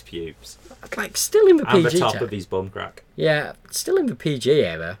top of his pubes. Like, still in the PG. And the top of his bum crack. Yeah, still in the PG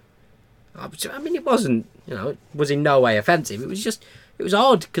era. I mean, it wasn't, it was in no way offensive. It was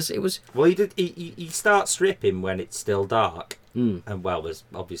odd because it was. Well, he starts stripping when it's still dark. And well, there's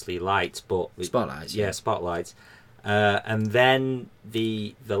obviously lights, but spotlights. Yeah, spotlights. And then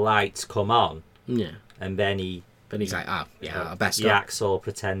the lights come on. Yeah. And then he's like, I best stop. He acts all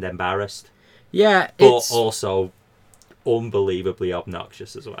pretend embarrassed. Yeah, but also unbelievably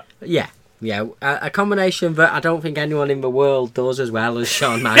obnoxious as well. Yeah. Yeah, a combination that I don't think anyone in the world does as well as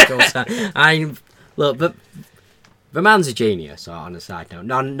Shawn Michaels. Look, but the man's a genius. On a side note,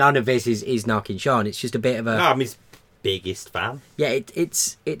 none of this is knocking Shawn. It's just a bit of a. No, I'm his biggest fan. Yeah,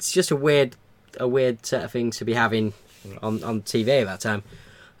 it's just a weird set of things to be having on TV at that time.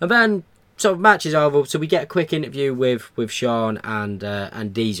 And then so the match is over. So we get a quick interview with Shawn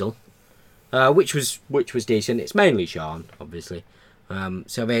and Diesel, which was decent. It's mainly Shawn, obviously.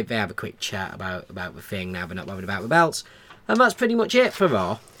 So they have a quick chat about the thing now. They're not bothered about the belts, and that's pretty much it for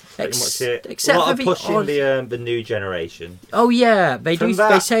Raw. Pretty much it. Except a lot for of pushing the new generation. Oh yeah, they do.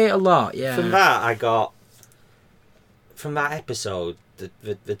 They say it a lot. Yeah. From that, I got from that episode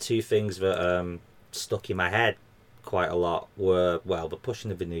the two things that stuck in my head quite a lot were the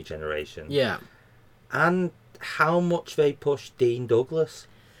pushing of the new generation. Yeah. And how much they pushed Dean Douglas.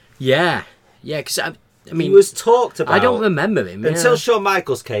 Yeah. Yeah, because I mean, he was talked about. I don't remember him until Shawn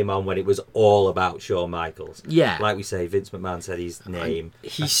Michaels came on, when it was all about Shawn Michaels. Yeah, like we say, Vince McMahon said his name.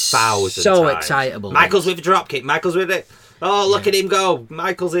 He's so times. Excitable. Michaels with a dropkick. Michaels with it. Oh, look at him go!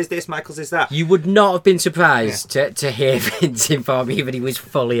 Michaels is this. Michaels is that. You would not have been surprised to hear Vince inform you that he was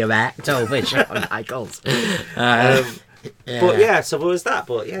fully erect over Shawn Michaels. But yeah, so there was that.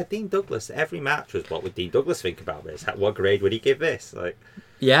 But yeah, Dean Douglas. Every match was, what would Dean Douglas think about this? What grade would he give this? Like.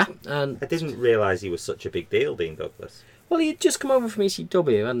 Yeah, and I didn't realise he was such a big deal, Dean Douglas. Well, he'd just come over from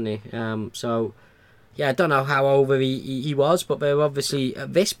ECW, hadn't he? So I don't know how over he was, but they were obviously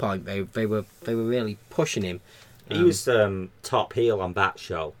at this point they were really pushing him. He was top heel on that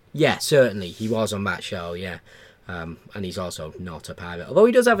show. Yeah, certainly he was on that show. Yeah, and he's also not a pirate, although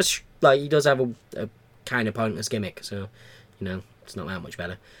he does have a kind of pointless gimmick. So, it's not that much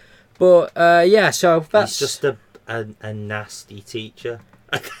better. But so that's He's just a nasty teacher.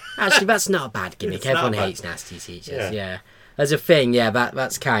 actually that's not a bad gimmick. Everyone hates nasty teachers. Yeah. As a thing,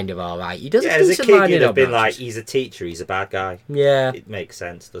 that's kind of all right. He does Yeah, a as a decent kid, line you'd in have been obnoxious. like, he's a teacher, he's a bad guy. Yeah. It makes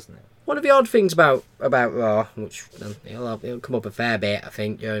sense, doesn't it? One of the odd things about Raw, which it'll come up a fair bit, I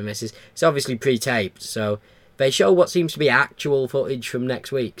think, during this, is it's obviously pre-taped, so they show what seems to be actual footage from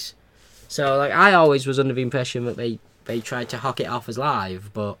next week's. So, like, I always was under the impression that they tried to hock it off as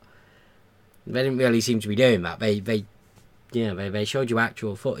live, but they didn't really seem to be doing that. They showed you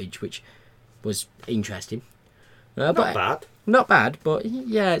actual footage, which was interesting. Not bad. Not bad, but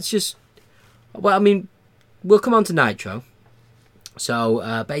yeah, it's just... Well, I mean, we'll come on to Nitro.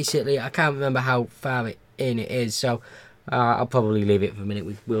 So, basically, I can't remember how far in it is, so I'll probably leave it for a minute.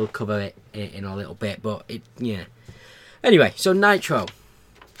 We'll cover it in a little bit, but yeah. Anyway, so Nitro.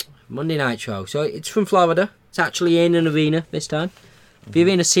 Monday Nitro. So, it's from Florida. It's actually in an arena this time. The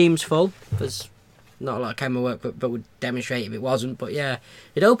arena seems full. There's not a lot of camera work, but would demonstrate if it wasn't. But yeah,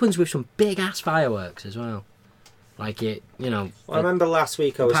 it opens with some big-ass fireworks as well. Like it, Well, I remember last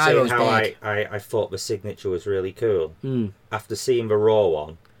week I was saying how I thought the signature was really cool. After seeing the Raw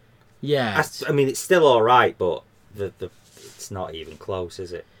one. Yeah. I mean, it's still alright, but it's not even close,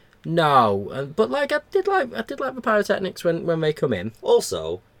 is it? No, but like I did like the pyrotechnics when they come in.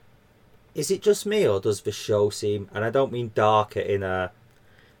 Also, is it just me or does the show seem, and I don't mean darker in a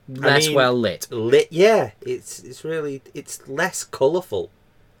Less well lit. Yeah, it's really less colourful.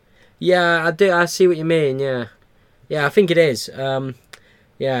 Yeah, I see what you mean. Yeah, I think it is. I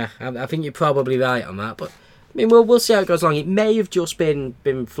think you're probably right on that. But I mean, we'll see how it goes along. It may have just been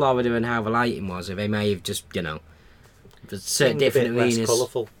Florida and how the lighting was, or they may have just certain different arenas. Less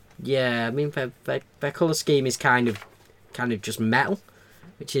colourful. Yeah, I mean, their colour scheme is kind of just metal,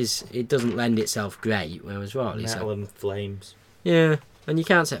 which is it doesn't lend itself great. Whereas what metal and flames. Yeah, and you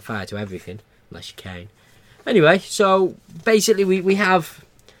can't set fire to everything unless you can. Anyway, so basically we have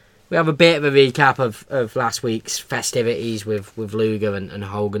a bit of a recap of last week's festivities with Luger and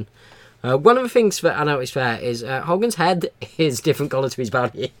Hogan. One of the things that I noticed there is Hogan's head is different colour to his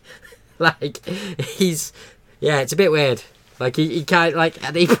body. Like, it's a bit weird. Like, he can't,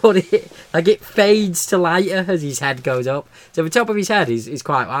 and he put it, like, it fades to lighter as his head goes up. So the top of his head is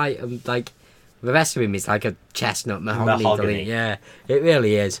quite white, and, like, the rest of him is like a chestnut mahogany. Yeah, it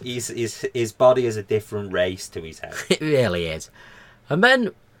really is. His body is a different race to his head. It really is. And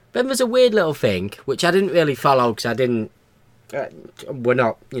then there's a weird little thing, which I didn't really follow, because I didn't... we're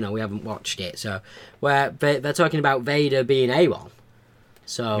not, we haven't watched it, so... Where they're talking about Vader being AWOL.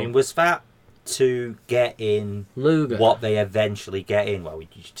 So... I mean, was that to get in Luger. What they eventually get in? Well, you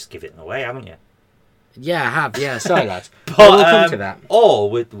just give it away, haven't you? Yeah, I have, yeah. Sorry, lads. But we'll come to that. Or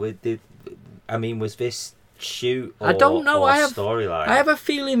was this shoot or, I don't know. I have storyline? I have a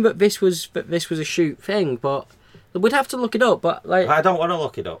feeling that this was a shoot thing, but we'd have to look it up. But like, I don't want to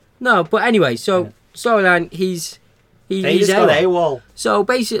look it up. No, but anyway, so storyline, he's got AWOL. So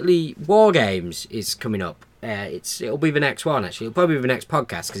basically, War Games is coming up. It'll be the next one actually. It'll probably be the next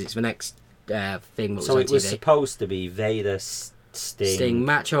podcast because it's the next thing. That so was it was supposed to be Vader, Sting,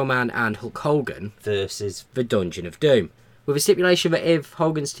 Macho Man, and Hulk Hogan versus the Dungeon of Doom, with a stipulation that if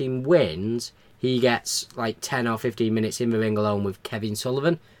Hogan's team wins, he gets like 10 or 15 minutes in the ring alone with Kevin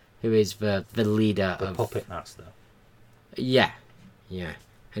Sullivan, who is the leader the of Puppet Master. Yeah,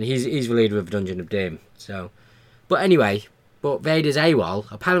 and he's the leader of the Dungeon of Doom. So, but anyway, Vader's AWOL.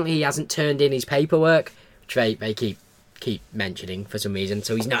 Apparently, he hasn't turned in his paperwork, which they keep mentioning for some reason.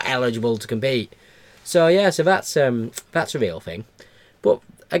 So he's not eligible to compete. So yeah, so that's a real thing. But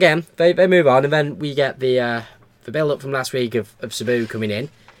again, they move on, and then we get the build up from last week of Sabu coming in.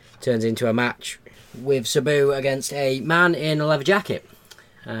 Turns into a match with Sabu against a man in a leather jacket.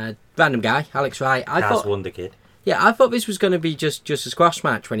 Random guy, Alex Wright. I thought Wonder Kid. Yeah, I thought this was going to be just a squash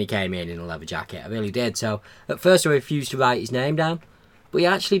match when he came in a leather jacket. I really did. So at first I refused to write his name down, but he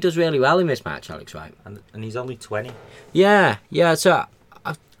actually does really well in this match, Alex Wright. And he's only 20. Yeah. So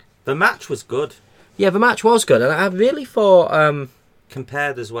the match was good. Yeah, the match was good, and I really thought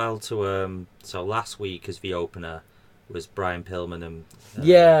compared as well to so last week as the opener was Brian Pillman and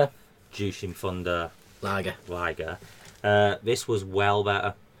Jushin Thunder Liger. This was well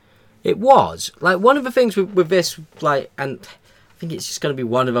better. It was like one of the things with this, like, and I think it's just going to be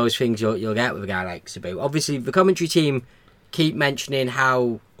one of those things you'll get with a guy like Sabu. Obviously, the commentary team keep mentioning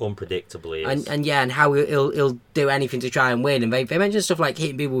how unpredictable he is. and how he'll do anything to try and win. And they mention stuff like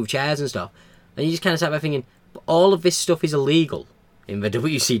hitting people with chairs and stuff. And you just kind of sat there thinking, all of this stuff is illegal in the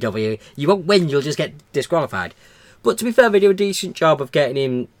WCW. You won't win, you'll just get disqualified. But to be fair, they do a decent job of getting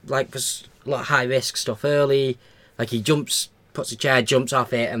him, like, there's a lot of high-risk stuff early. Like, he puts a chair, jumps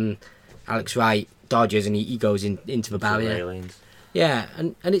off it, and Alex Wright dodges, and he goes into the barrier. Yeah,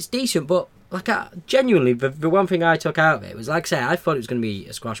 and it's decent, but, like, genuinely, the one thing I took out of it was, like I say, I thought it was going to be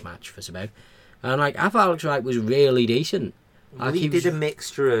a squash match for Sabu. And, like, I thought Alex Wright was really decent. Like, he did a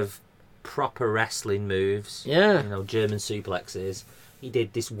mixture of proper wrestling moves. Yeah. You know, German suplexes. He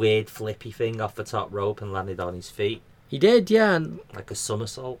did this weird flippy thing off the top rope and landed on his feet. He did, yeah. And like a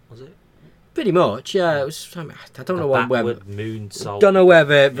somersault, was it? Pretty much, yeah. It was. I don't know where moonsault. Don't know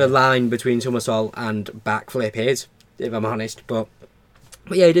where the line between somersault and backflip is, if I'm honest. But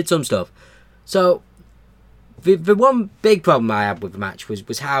yeah, he did some stuff. So the one big problem I had with the match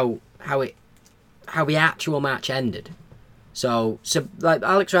was how the actual match ended. So like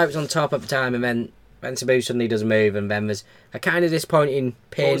Alex Wright was on top at the time, and then Sabu suddenly does a move, and then there's a kind of disappointing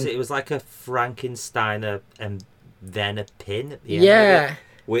pin. What was it? It was like a Frankensteiner and then a pin at the end of it,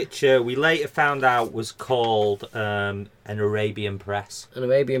 which we later found out was called an Arabian Press. An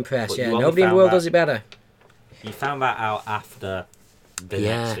Arabian Press, yeah. Nobody in the world does it better. You found that out after the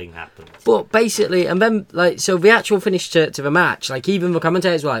next thing happened. But basically, and then, like, so the actual finish to the match, like, even the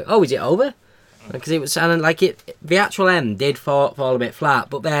commentators were like, oh, is it over? Because it was sounding like the actual end did fall a bit flat,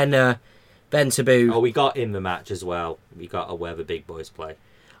 but then Sabu... Oh, we got in the match as well. We got a Where the Big Boys Play.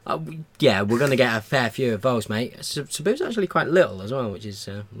 Yeah, we're going to get a fair few of those, mate. Sabu's actually quite little as well, which is,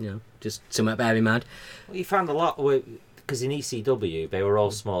 just somewhat bear in mind. Well, you found a lot, because in ECW, they were all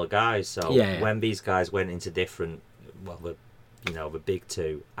smaller guys, so when these guys went into different, the big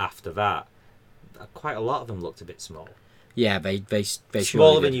two after that, quite a lot of them looked a bit small. Yeah, they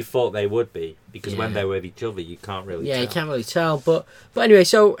smaller than you thought they would be, because when they're with each other, you can't really tell. Yeah, you can't really tell. But anyway,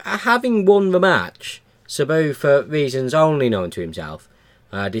 so having won the match, Sabu, for reasons only known to himself,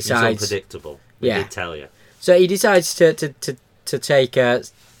 decides... It's unpredictable. We did tell you. So he decides to take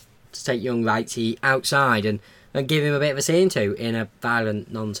young Righty outside and give him a bit of a scene to in a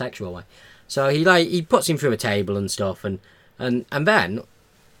violent, non-sexual way. So he puts him through a table and stuff, and then,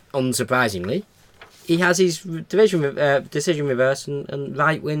 unsurprisingly, he has his decision reversed, and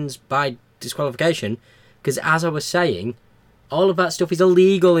Wright wins by disqualification. Because as I was saying, all of that stuff is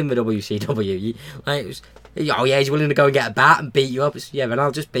illegal in the WCW. He's willing to go and get a bat and beat you up. Then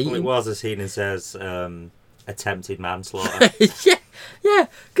I'll just beat him. It was, as Heenan says, attempted manslaughter. yeah.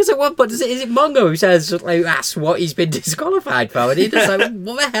 Because at one point, is it Mongo who says, like, that's what he's been disqualified for? And he's just like,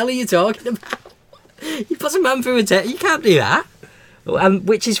 what the hell are you talking about? He puts a man through a table. You can't do that.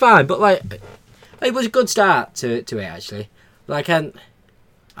 Which is fine, but like... It was a good start to it, actually. Like, there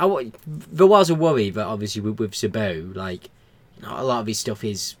was a worry that obviously with Sabu, like, a lot of his stuff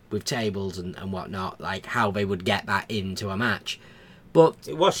is with tables and whatnot, like how they would get that into a match. But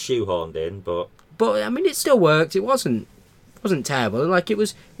it was shoehorned in, but I mean, it still worked. It wasn't terrible. Like, it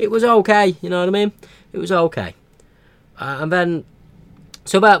was okay. You know what I mean? It was okay. And then,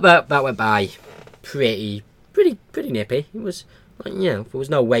 so that went by pretty nippy. It was like, there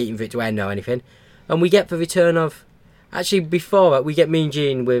was no waiting for it to end or anything. And we get the return of... Actually, before that, we get Mean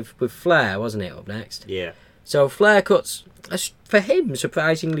Gene with Flair, wasn't it, up next? Yeah. So Flair cuts, for him,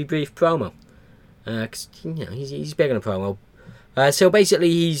 surprisingly brief promo. Because, he's big on a promo. So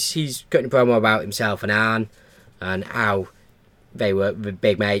basically, he's cutting a promo about himself and Arn, and how they were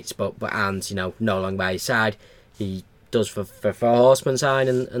big mates, but Arn's, no longer by his side. He does for Four Horsemen sign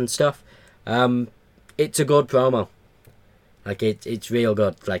and stuff. It's a good promo. Like, it's real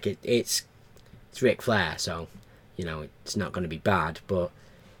good. Like, it's Ric Flair, so, it's not going to be bad, but,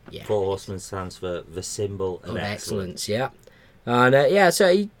 yeah. Four Horsemen stands for the symbol of excellence. Yeah. And,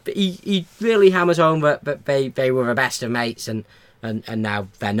 so he really hammers home that they were the best of mates, and now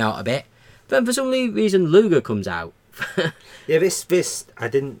they're not a bit. Then for some reason, Luger comes out. Yeah, this, I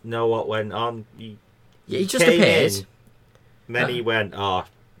didn't know what went on. He just appeared. Then he went,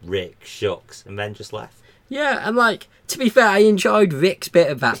 Rick, shucks, and then just left. Yeah, and like, to be fair, I enjoyed Rick's bit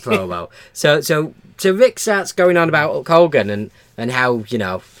of that promo. So Rick starts going on about Hulk Hogan and how,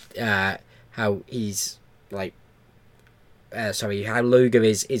 how he's like, how Luger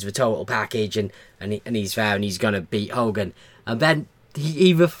is the total package and he's there and he's gonna beat Hogan. And then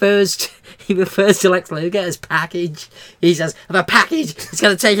he refers to Lex Luger as package. He says, "I'm a package. It's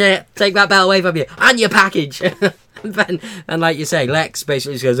gonna take that belt away from you. And your package." and like you say, Lex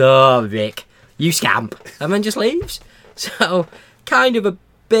basically just goes, "Oh, Rick, you scamp," and then just leaves. So, kind of a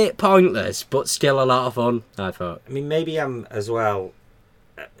bit pointless, but still a lot of fun, I thought. I mean, maybe I'm as well.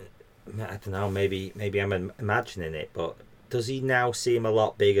 I don't know. Maybe I'm imagining it, but does he now seem a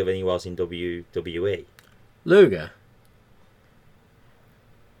lot bigger than he was in WWE? Luger?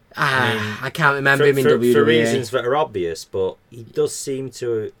 I can't remember him in WWE. For reasons that are obvious, but he does seem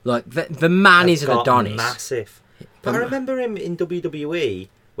to... Like, the man is an Adonis. Massive. But I remember him in WWE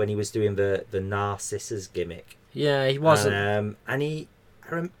when he was doing the Narcissus gimmick. Yeah, he wasn't. And I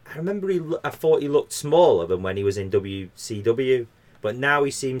remember I thought he looked smaller than when he was in WCW, but now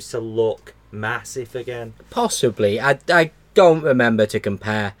he seems to look massive again. Possibly. I don't remember to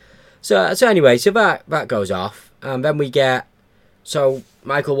compare. So anyway, so that goes off. And then we get... So,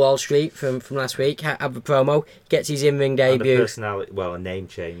 Michael Wall Street from last week, have a promo, gets his in-ring debut. And a personality, a name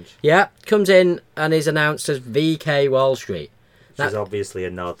change. Yeah, comes in and is announced as VK Wall Street. Which is obviously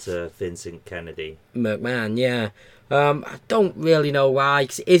a nod to Vincent Kennedy. McMahon, yeah. I don't really know why,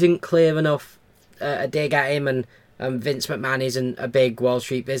 because it isn't clear enough a dig at him, and Vince McMahon isn't a big Wall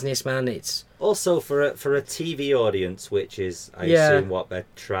Street businessman. It's also for a TV audience, which is, I assume, what they're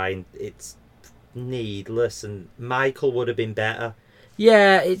trying. It's needless, and Michael would have been better.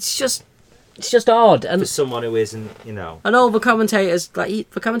 Yeah, it's just odd, and for someone who isn't, And all the commentators like,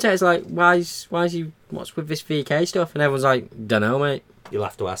 why's he, what's with this VK stuff? And everyone's like, dunno, mate. You'll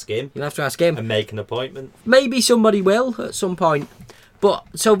have to ask him. And make an appointment. Maybe somebody will at some point. But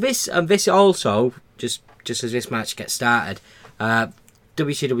so this also just as this match gets started,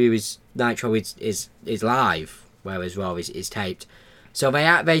 WCW's Nitro is live, whereas Raw is taped. So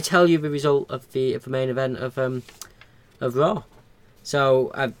they tell you the result of the main event of Raw.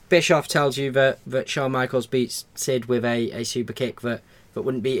 So Bischoff tells you that Shawn Michaels beats Sid with a super kick that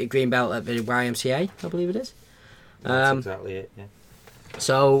wouldn't beat a green belt at the YMCA, I believe it is. That's exactly it. Yeah.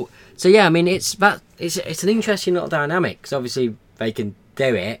 So yeah, I mean it's an interesting little dynamic, because obviously they can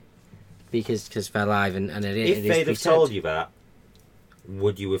do it because they're live and it is. If they'd have told you that,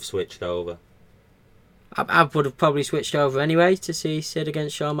 would you have switched over? I would have probably switched over anyway to see Sid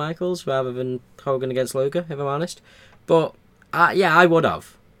against Shawn Michaels rather than Hogan against Luger, if I'm honest. But I would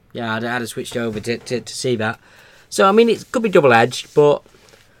have. Yeah, I'd have switched over to see that. So I mean, it could be double edged, but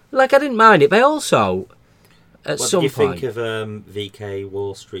like I didn't mind it. They also at some point. What do you think of VK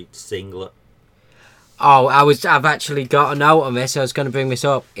Wall Street singlet? Oh, I've actually got a note on this. I was going to bring this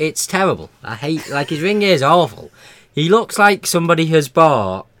up. It's terrible. I hate, his ring gear is awful. He looks like somebody has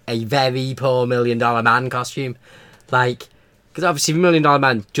bought a very poor $1 Million Man costume, because obviously $1 Million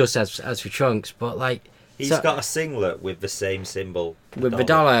Man just has for trunks, but he's got a singlet with the same symbol with the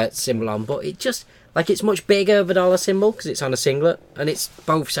dollar symbol on, but it just it's much bigger, the dollar symbol, because it's on a singlet and it's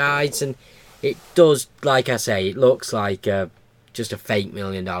both sides, and it does, like I say, it looks like just a fake $1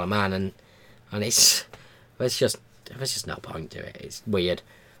 Million Man, and there's just no point to it. It's weird.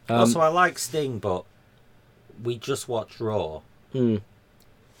 Also, I like Sting, but we just watched Raw. Sting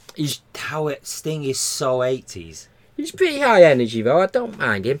is so 80s. He's pretty high energy, though. I don't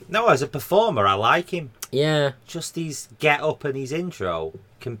mind him. No, as a performer, I like him. Yeah. Just his get up and his intro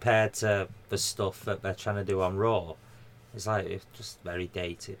compared to the stuff that they're trying to do on Raw. It's just very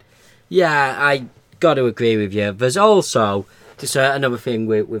dated. Yeah, I got to agree with you. There's also just another thing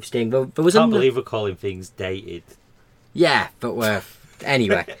with Sting. There was I can't believe we're calling things dated. Yeah, but we're...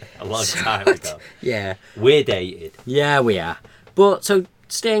 Anyway. A long time ago. Yeah. We're dated. Yeah, we are. But, so,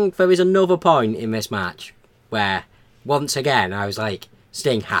 Sting, there is another point in this match where, once again, I was like,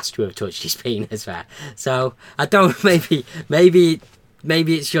 Sting has to have touched his penis there. So, I don't... Maybe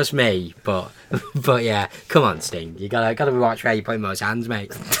it's just me, but yeah, come on, Sting. You gotta watch where you put those hands,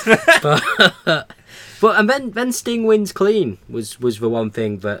 mate. But and then Sting wins clean was the one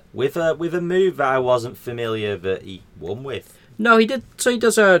thing that with a move that I wasn't familiar that he won with. No, he did. So he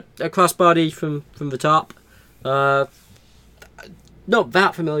does a crossbody from the top. Not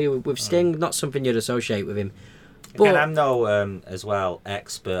that familiar with Sting. Not something you'd associate with him. But again, I'm no as well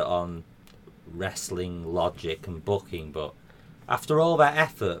expert on wrestling logic and booking, but after all that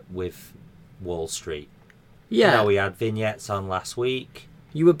effort with Wall Street, yeah, we had vignettes on last week.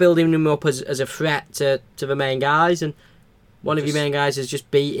 You were building him up as a threat to the main guys, and one of your main guys has just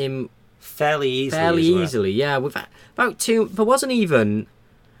beat him fairly easily. Yeah, with about two. There wasn't even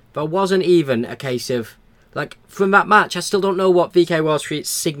a case of from that match. I still don't know what VK Wall Street's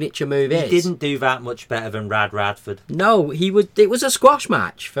signature move is. He didn't do that much better than Radford. No, it was a squash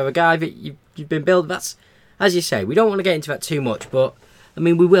match for a guy that you've been building. That's, as you say, we don't want to get into that too much, but I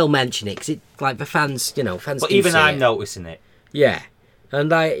mean we will mention it because the fans, fans. But even I'm noticing it. Yeah.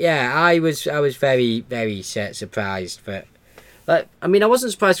 And I was very, very surprised that. I mean, I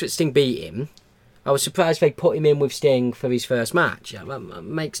wasn't surprised that Sting beat him. I was surprised they put him in with Sting for his first match. That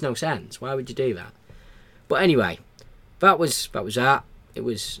makes no sense. Why would you do that? But anyway, that was that. It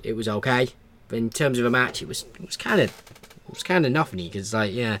was okay. But in terms of a match, it was kind of nothing, because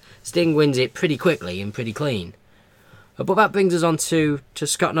Sting wins it pretty quickly and pretty clean. But that brings us on to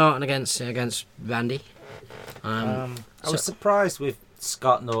Scott Norton against Randy. I was surprised with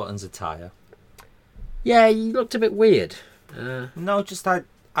Scott Norton's attire. Yeah, he looked a bit weird. No, just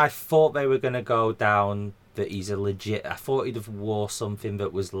I thought they were going to go down that he's a legit... I thought he'd have wore something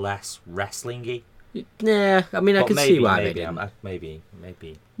that was less wrestling-y. Yeah, I mean, I can see why they didn't. Maybe.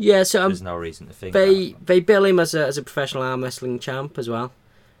 Yeah, so there's no reason to think they bill him as a professional arm wrestling champ as well.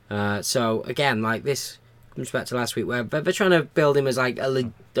 So again, like, this comes back to last week where they're trying to build him as like a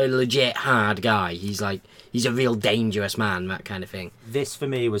legit hard guy. He's a real dangerous man, that kind of thing. This for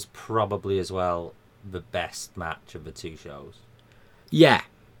me was probably as well the best match of the two shows. Yeah,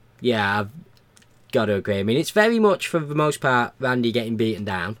 I've got to agree. I mean, it's very much for the most part Randy getting beaten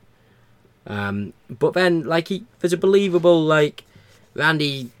down. But then, like, there's a believable, like,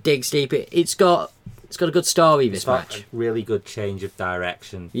 Randy digs deep. It's got a good story, this match. A really good change of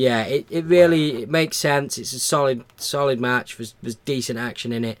direction. Yeah, it really it makes sense. It's a solid match. There's decent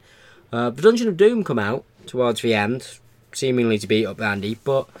action in it. The Dungeon of Doom come out towards the end, seemingly to beat up Randy,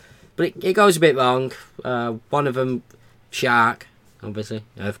 but it goes a bit wrong. One of them, Shark, obviously,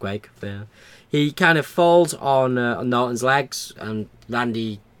 Earthquake. He kind of falls on Norton's legs, and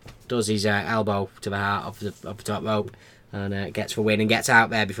Randy does his elbow to the heart of the top rope, and gets the win and gets out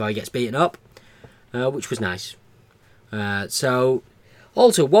there before he gets beaten up, which was nice. So,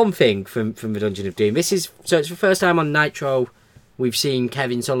 also one thing from the Dungeon of Doom. It's the first time on Nitro we've seen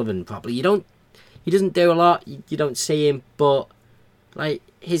Kevin Sullivan properly. He doesn't do a lot. You don't see him, but like,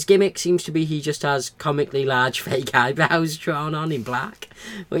 his gimmick seems to be he just has comically large fake eyebrows drawn on in black,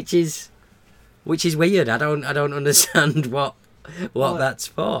 which is weird. I don't understand what that's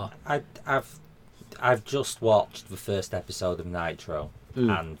for. I've just watched the first episode of Nitro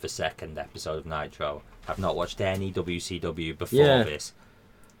and the second episode of Nitro. I've not watched any WCW before this.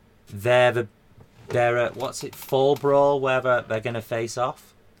 They're at what's it, Fall Brawl, where they're going to face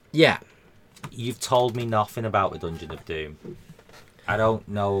off? Yeah. You've told me nothing about the Dungeon of Doom. I don't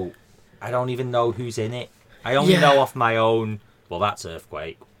know. I don't even know who's in it. I only know off my own. Well, that's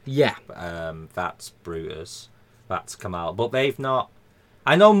Earthquake. Yeah. That's Brutus. That's Kamal. But they've not...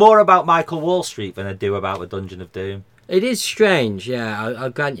 I know more about Michael Wall Street than I do about the Dungeon of Doom. It is strange, yeah,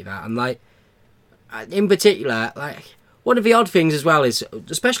 I'll grant you that. And, like, in particular, like, one of the odd things as well is,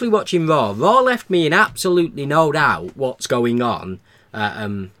 especially watching Raw left me in absolutely no doubt what's going on.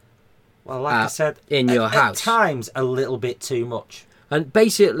 Well, like I said, in your house. At times, a little bit too much. And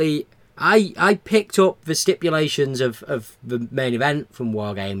basically, I picked up the stipulations of the main event from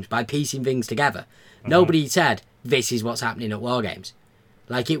War Games by piecing things together. Mm-hmm. Nobody said, this is what's happening at War Games.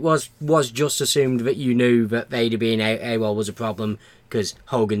 Like, it was just assumed that you knew that Vader being AWOL was a problem because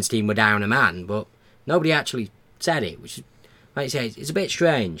Hogan's team were down a man, but nobody actually said it, which, like I say, it's a bit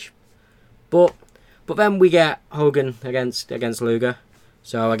strange. But then we get Hogan against Luger.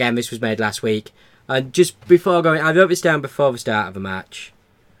 So again, this was made last week. And just before going, I wrote this down before the start of the match.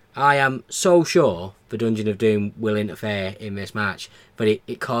 I am so sure the Dungeon of Doom will interfere in this match, but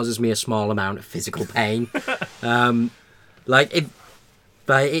it causes me a small amount of physical pain.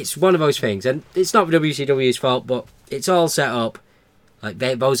 But it's one of those things, and it's not WCW's fault, but it's all set up. Like,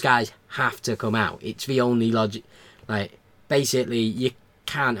 those guys have to come out. It's the only logic. Like, basically, you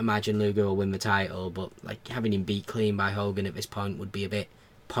can't imagine Luger will win the title, but like, having him beat clean by Hogan at this point would be a bit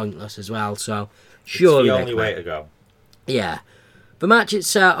pointless as well. So surely it's the only way to go. Yeah, the match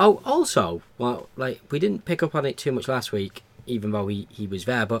itself. Also, well, like, we didn't pick up on it too much last week, even though he was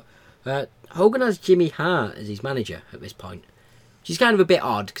there. But Hogan has Jimmy Hart as his manager at this point, which is kind of a bit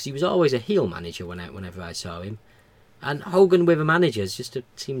odd because he was always a heel manager whenever I saw him. And Hogan with a manager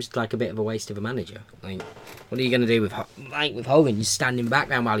seems like a bit of a waste of a manager. Like, what are you going to do with Hogan? You're standing back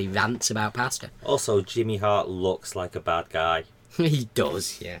there while he rants about pasta. Also, Jimmy Hart looks like a bad guy. He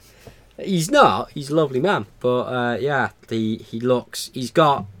does, yeah. He's not. He's a lovely man. But, he's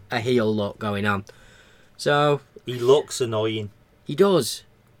got a heel look going on. So... He looks annoying. He does.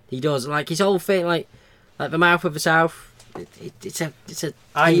 Like, his whole thing, like the mouth of the South, it's a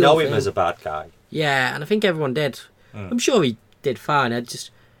I know him as a bad guy. Yeah, and I think everyone did. I'm sure he did fine. I just,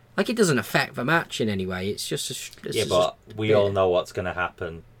 like, it doesn't affect the match in any way. It's just but we all know what's going to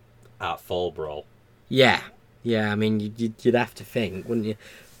happen at Fall Brawl. Yeah. I mean, you'd have to think, wouldn't you?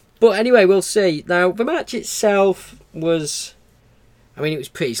 But anyway, we'll see. Now, the match itself was, I mean, it was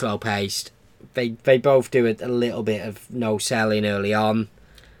pretty slow paced. They both do a little bit of no selling early on.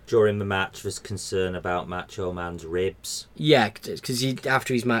 during the match was concern about Macho Man's ribs. Yeah, because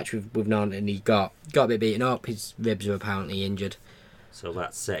after his match with Norton, he got a bit beaten up. His ribs were apparently injured. So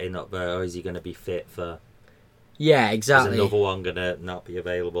that's setting up there. Or is he going to be fit for? Yeah, exactly. Is another one going to not be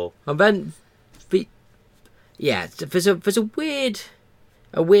available? And then, there's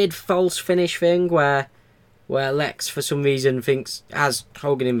a weird false finish thing where Lex for some reason has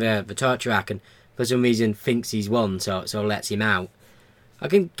Hogan in the torture rack, and for some reason thinks he's won, so lets him out. I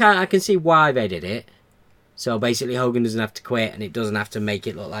can see why they did it. So basically Hogan doesn't have to quit, and it doesn't have to make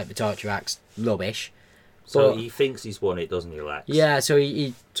it look like the torture rack's rubbish. So he thinks he's won it, doesn't he, Lex? Yeah, so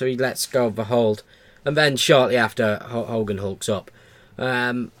he lets go of the hold. And then shortly after, Hogan hulks up.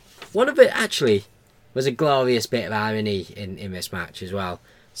 One of it actually was a glorious bit of irony in this match as well.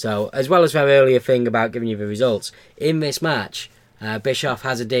 So, as well as our earlier thing about giving you the results, in this match, Bischoff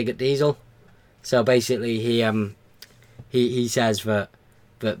has a dig at Diesel. So basically, he says that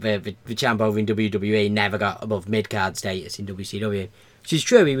the champ over in WWE never got above mid-card status in WCW. Which is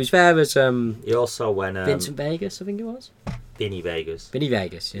true, he was there as he also when Vincent Vegas, I think it was. Vinny Vegas.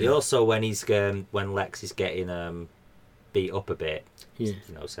 Yeah. He also when Lex is getting beat up a bit,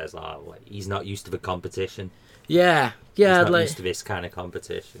 says he's not used to the competition. Yeah, he's not used to this kind of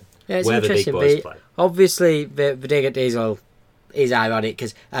competition. Yeah, it's where the big boys play. Obviously, the dig at Diesel is ironic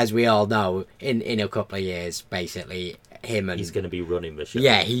because, as we all know, in a couple of years, basically he's going to be running the show.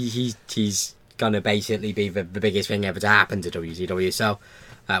 Yeah, he's going to basically be the biggest thing ever to happen to WCW. So,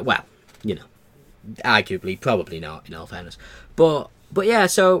 arguably, probably not, in all fairness. But yeah,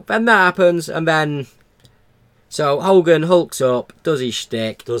 so then that happens, and then so Hogan hulks up, does his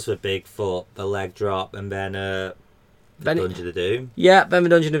shtick, does the big foot, the leg drop, and then Dungeon of Doom. Yeah, then the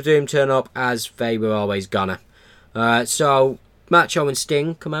Dungeon of Doom turn up as they were always gonna. So Macho and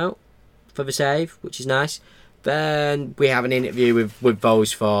Sting come out for the save, which is nice. Then we have an interview with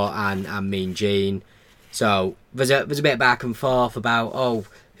those four and Mean Gene. So there's a bit back and forth about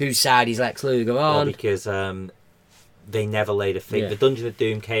whose side is Lex Luger on. Well, because they never laid a finger. The Dungeon of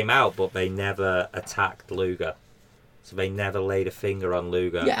Doom came out, but they never attacked Luger. So they never laid a finger on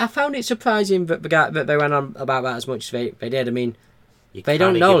Luger. Yeah, I found it surprising that they went on about that as much as they did. I mean, they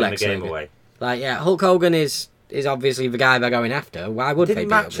don't know Lex Luger. Away. Hulk Hogan is obviously the guy they're going after. Why would Didn't they?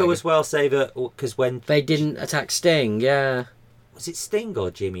 Macho as well say that because when they didn't attack Sting, yeah. Was it Sting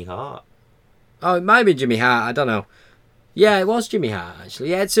or Jimmy Hart? Oh, it might be Jimmy Hart. I don't know. Yeah, it was Jimmy Hart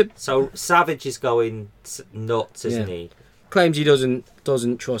actually. Yeah, so Savage is going nuts, isn't he? Claims he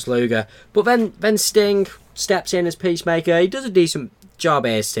doesn't trust Luger, but then Sting steps in as peacemaker. He does a decent job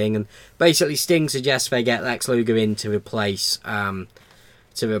here, Sting, and basically Sting suggests they get Lex Luger in to replace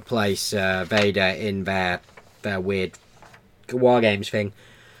Vader in their weird War Games thing.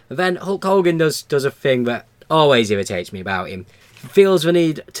 And then Hulk Hogan does a thing that always irritates me about him. He feels the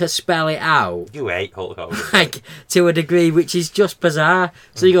need to spell it out. You hate Hulk Hogan. Like, to a degree which is just bizarre.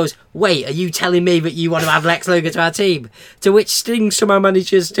 So he goes, wait, are you telling me that you want to add Lex Luger to our team? To which Sting somehow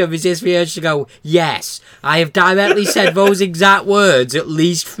manages to resist the urge to go, yes, I have directly said those exact words at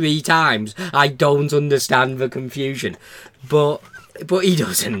least 3 times. I don't understand the confusion. But he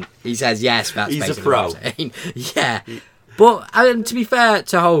doesn't. He says, yes, that's he's basically a pro. What I'm saying. Yeah. But, to be fair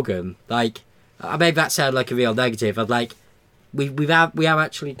to Hogan, I made that sound like a real negative. We have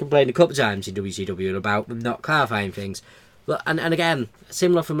actually complained a couple of times in WCW about them not clarifying things. And again,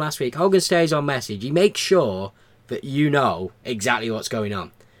 similar from last week, Hogan stays on message. He makes sure that you know exactly what's going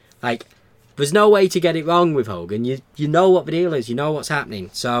on. There's no way to get it wrong with Hogan. You know what the deal is. You know what's happening.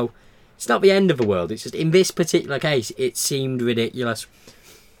 So it's not the end of the world. It's just in this particular case, it seemed ridiculous.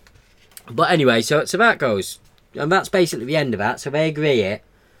 But anyway, so that goes. And that's basically the end of that. So they agree it.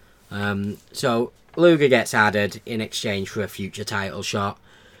 So Luger gets added in exchange for a future title shot.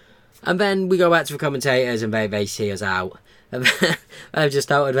 And then we go back to the commentators and they see us out. And I've just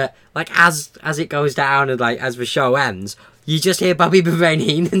noted that, as it goes down and, as the show ends, you just hear Bobby the Brain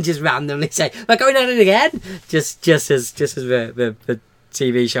Heenan just randomly say, we're going at it again! Just as the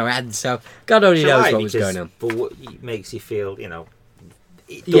TV show ends. So God only knows what was going on. But what it makes you feel,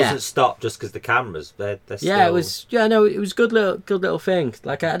 it doesn't stop just because the cameras, they're still... Yeah, it was a good little thing.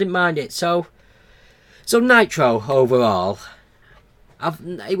 I didn't mind it. So Nitro overall,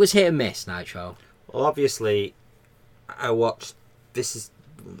 it was hit and miss. Nitro. Well, obviously, I watched. This is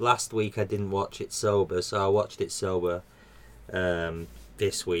last week. I didn't watch it sober, so I watched it sober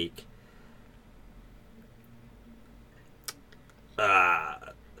this week.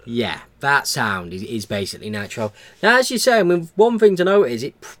 Yeah, that sound is basically Nitro. Now, as you say, one thing to note is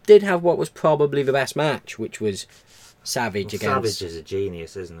it did have what was probably the best match, which was Savage against... Savage is a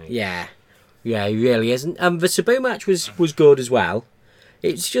genius, isn't he? Yeah, he really isn't. The Sabu match was good as well.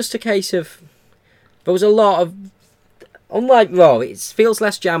 it's just a case of there was a lot of, unlike Raw, it feels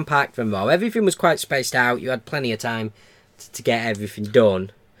less jam packed than Raw. Everything was quite spaced out. You had plenty of time to get everything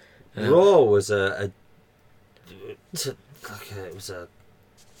done. Raw was it was a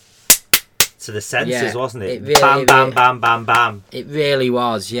to the senses, wasn't it? Bam, bam, bam, bam. It really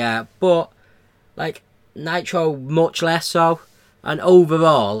was, yeah. But like Nitro, much less so. And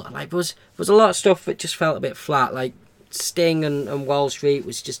overall, like there was a lot of stuff that just felt a bit flat. Like Sting and Wall Street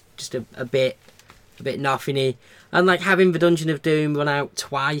was just a bit nothingy. And like having the Dungeon of Doom run out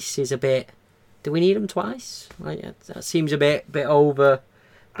twice is a bit. Do we need them twice? Like that seems a bit overkill.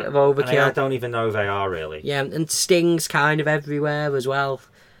 I don't even know who they are really. Yeah, and Sting's kind of everywhere as well.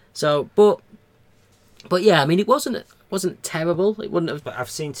 So, but yeah, I mean, it wasn't terrible. It wouldn't have. But I've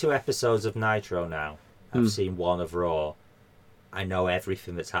seen 2 episodes of Nitro now. I've seen 1 of Raw. I know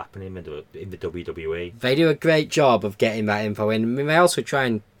everything that's happening in the WWE. They do a great job of getting that info in. I mean, they also try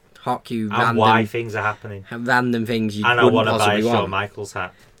and hawk you and why things are happening. Random things you and I wouldn't want to buy a possibly Shawn want. Michaels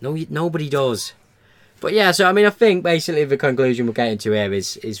hat. No, nobody does. But yeah, so I mean, I think basically the conclusion we're getting to here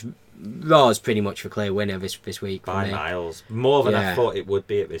is Raw's pretty much the clear winner this week. By miles. More than I thought it would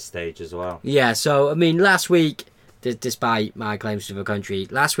be at this stage as well. Yeah, so I mean, last week, despite my claims to the country,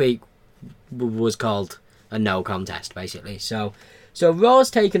 last week was called a no contest, basically. So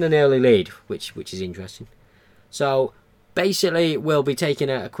Raw's taken an early lead, which is interesting. So basically, we'll be taking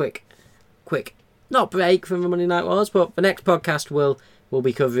a quick, not break from the Monday Night Wars, but the next podcast will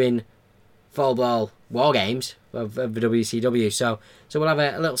be covering Fall Brawl War Games of the WCW. So we'll have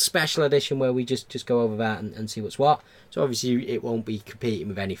a little special edition where we just go over that and see what's what. So obviously it won't be competing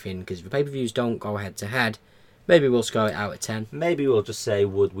with anything because the pay-per-views don't go head to head. Maybe we'll score it out of 10. Maybe we'll just say,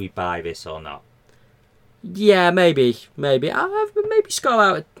 would we buy this or not? Yeah, maybe. I'll maybe score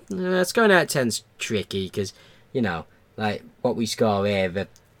out. Scoring out of 10's tricky because, you know, like what we score here,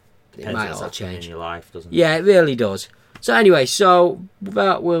 it might all change. In your life, doesn't it? Yeah, it really does. So anyway, so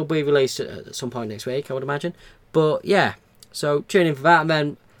that will be released at some point next week, I would imagine. But yeah, so tune in for that, and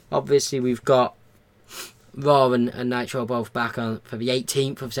then obviously we've got Raw and Nitro both back on for the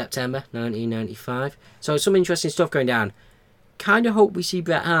 18th of September, 1995. So some interesting stuff going down. Kind of hope we see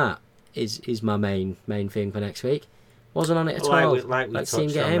Bret Hart is my main thing for next week. Wasn't on it at all. Like we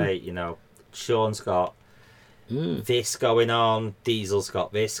touched on, mate, you know, Shawn's got this going on, Diesel's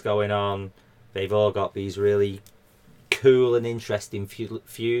got this going on. They've all got these really cool and interesting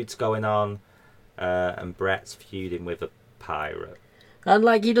feuds going on, and Bret's feuding with a pirate. And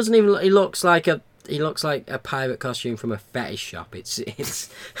like he looks like a pirate costume from a fetish shop. It's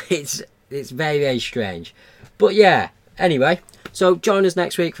very, very strange. But yeah, anyway, so join us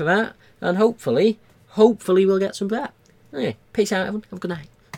next week for that, and hopefully we'll get some Bret. Anyway, peace out, everyone. Have a good night.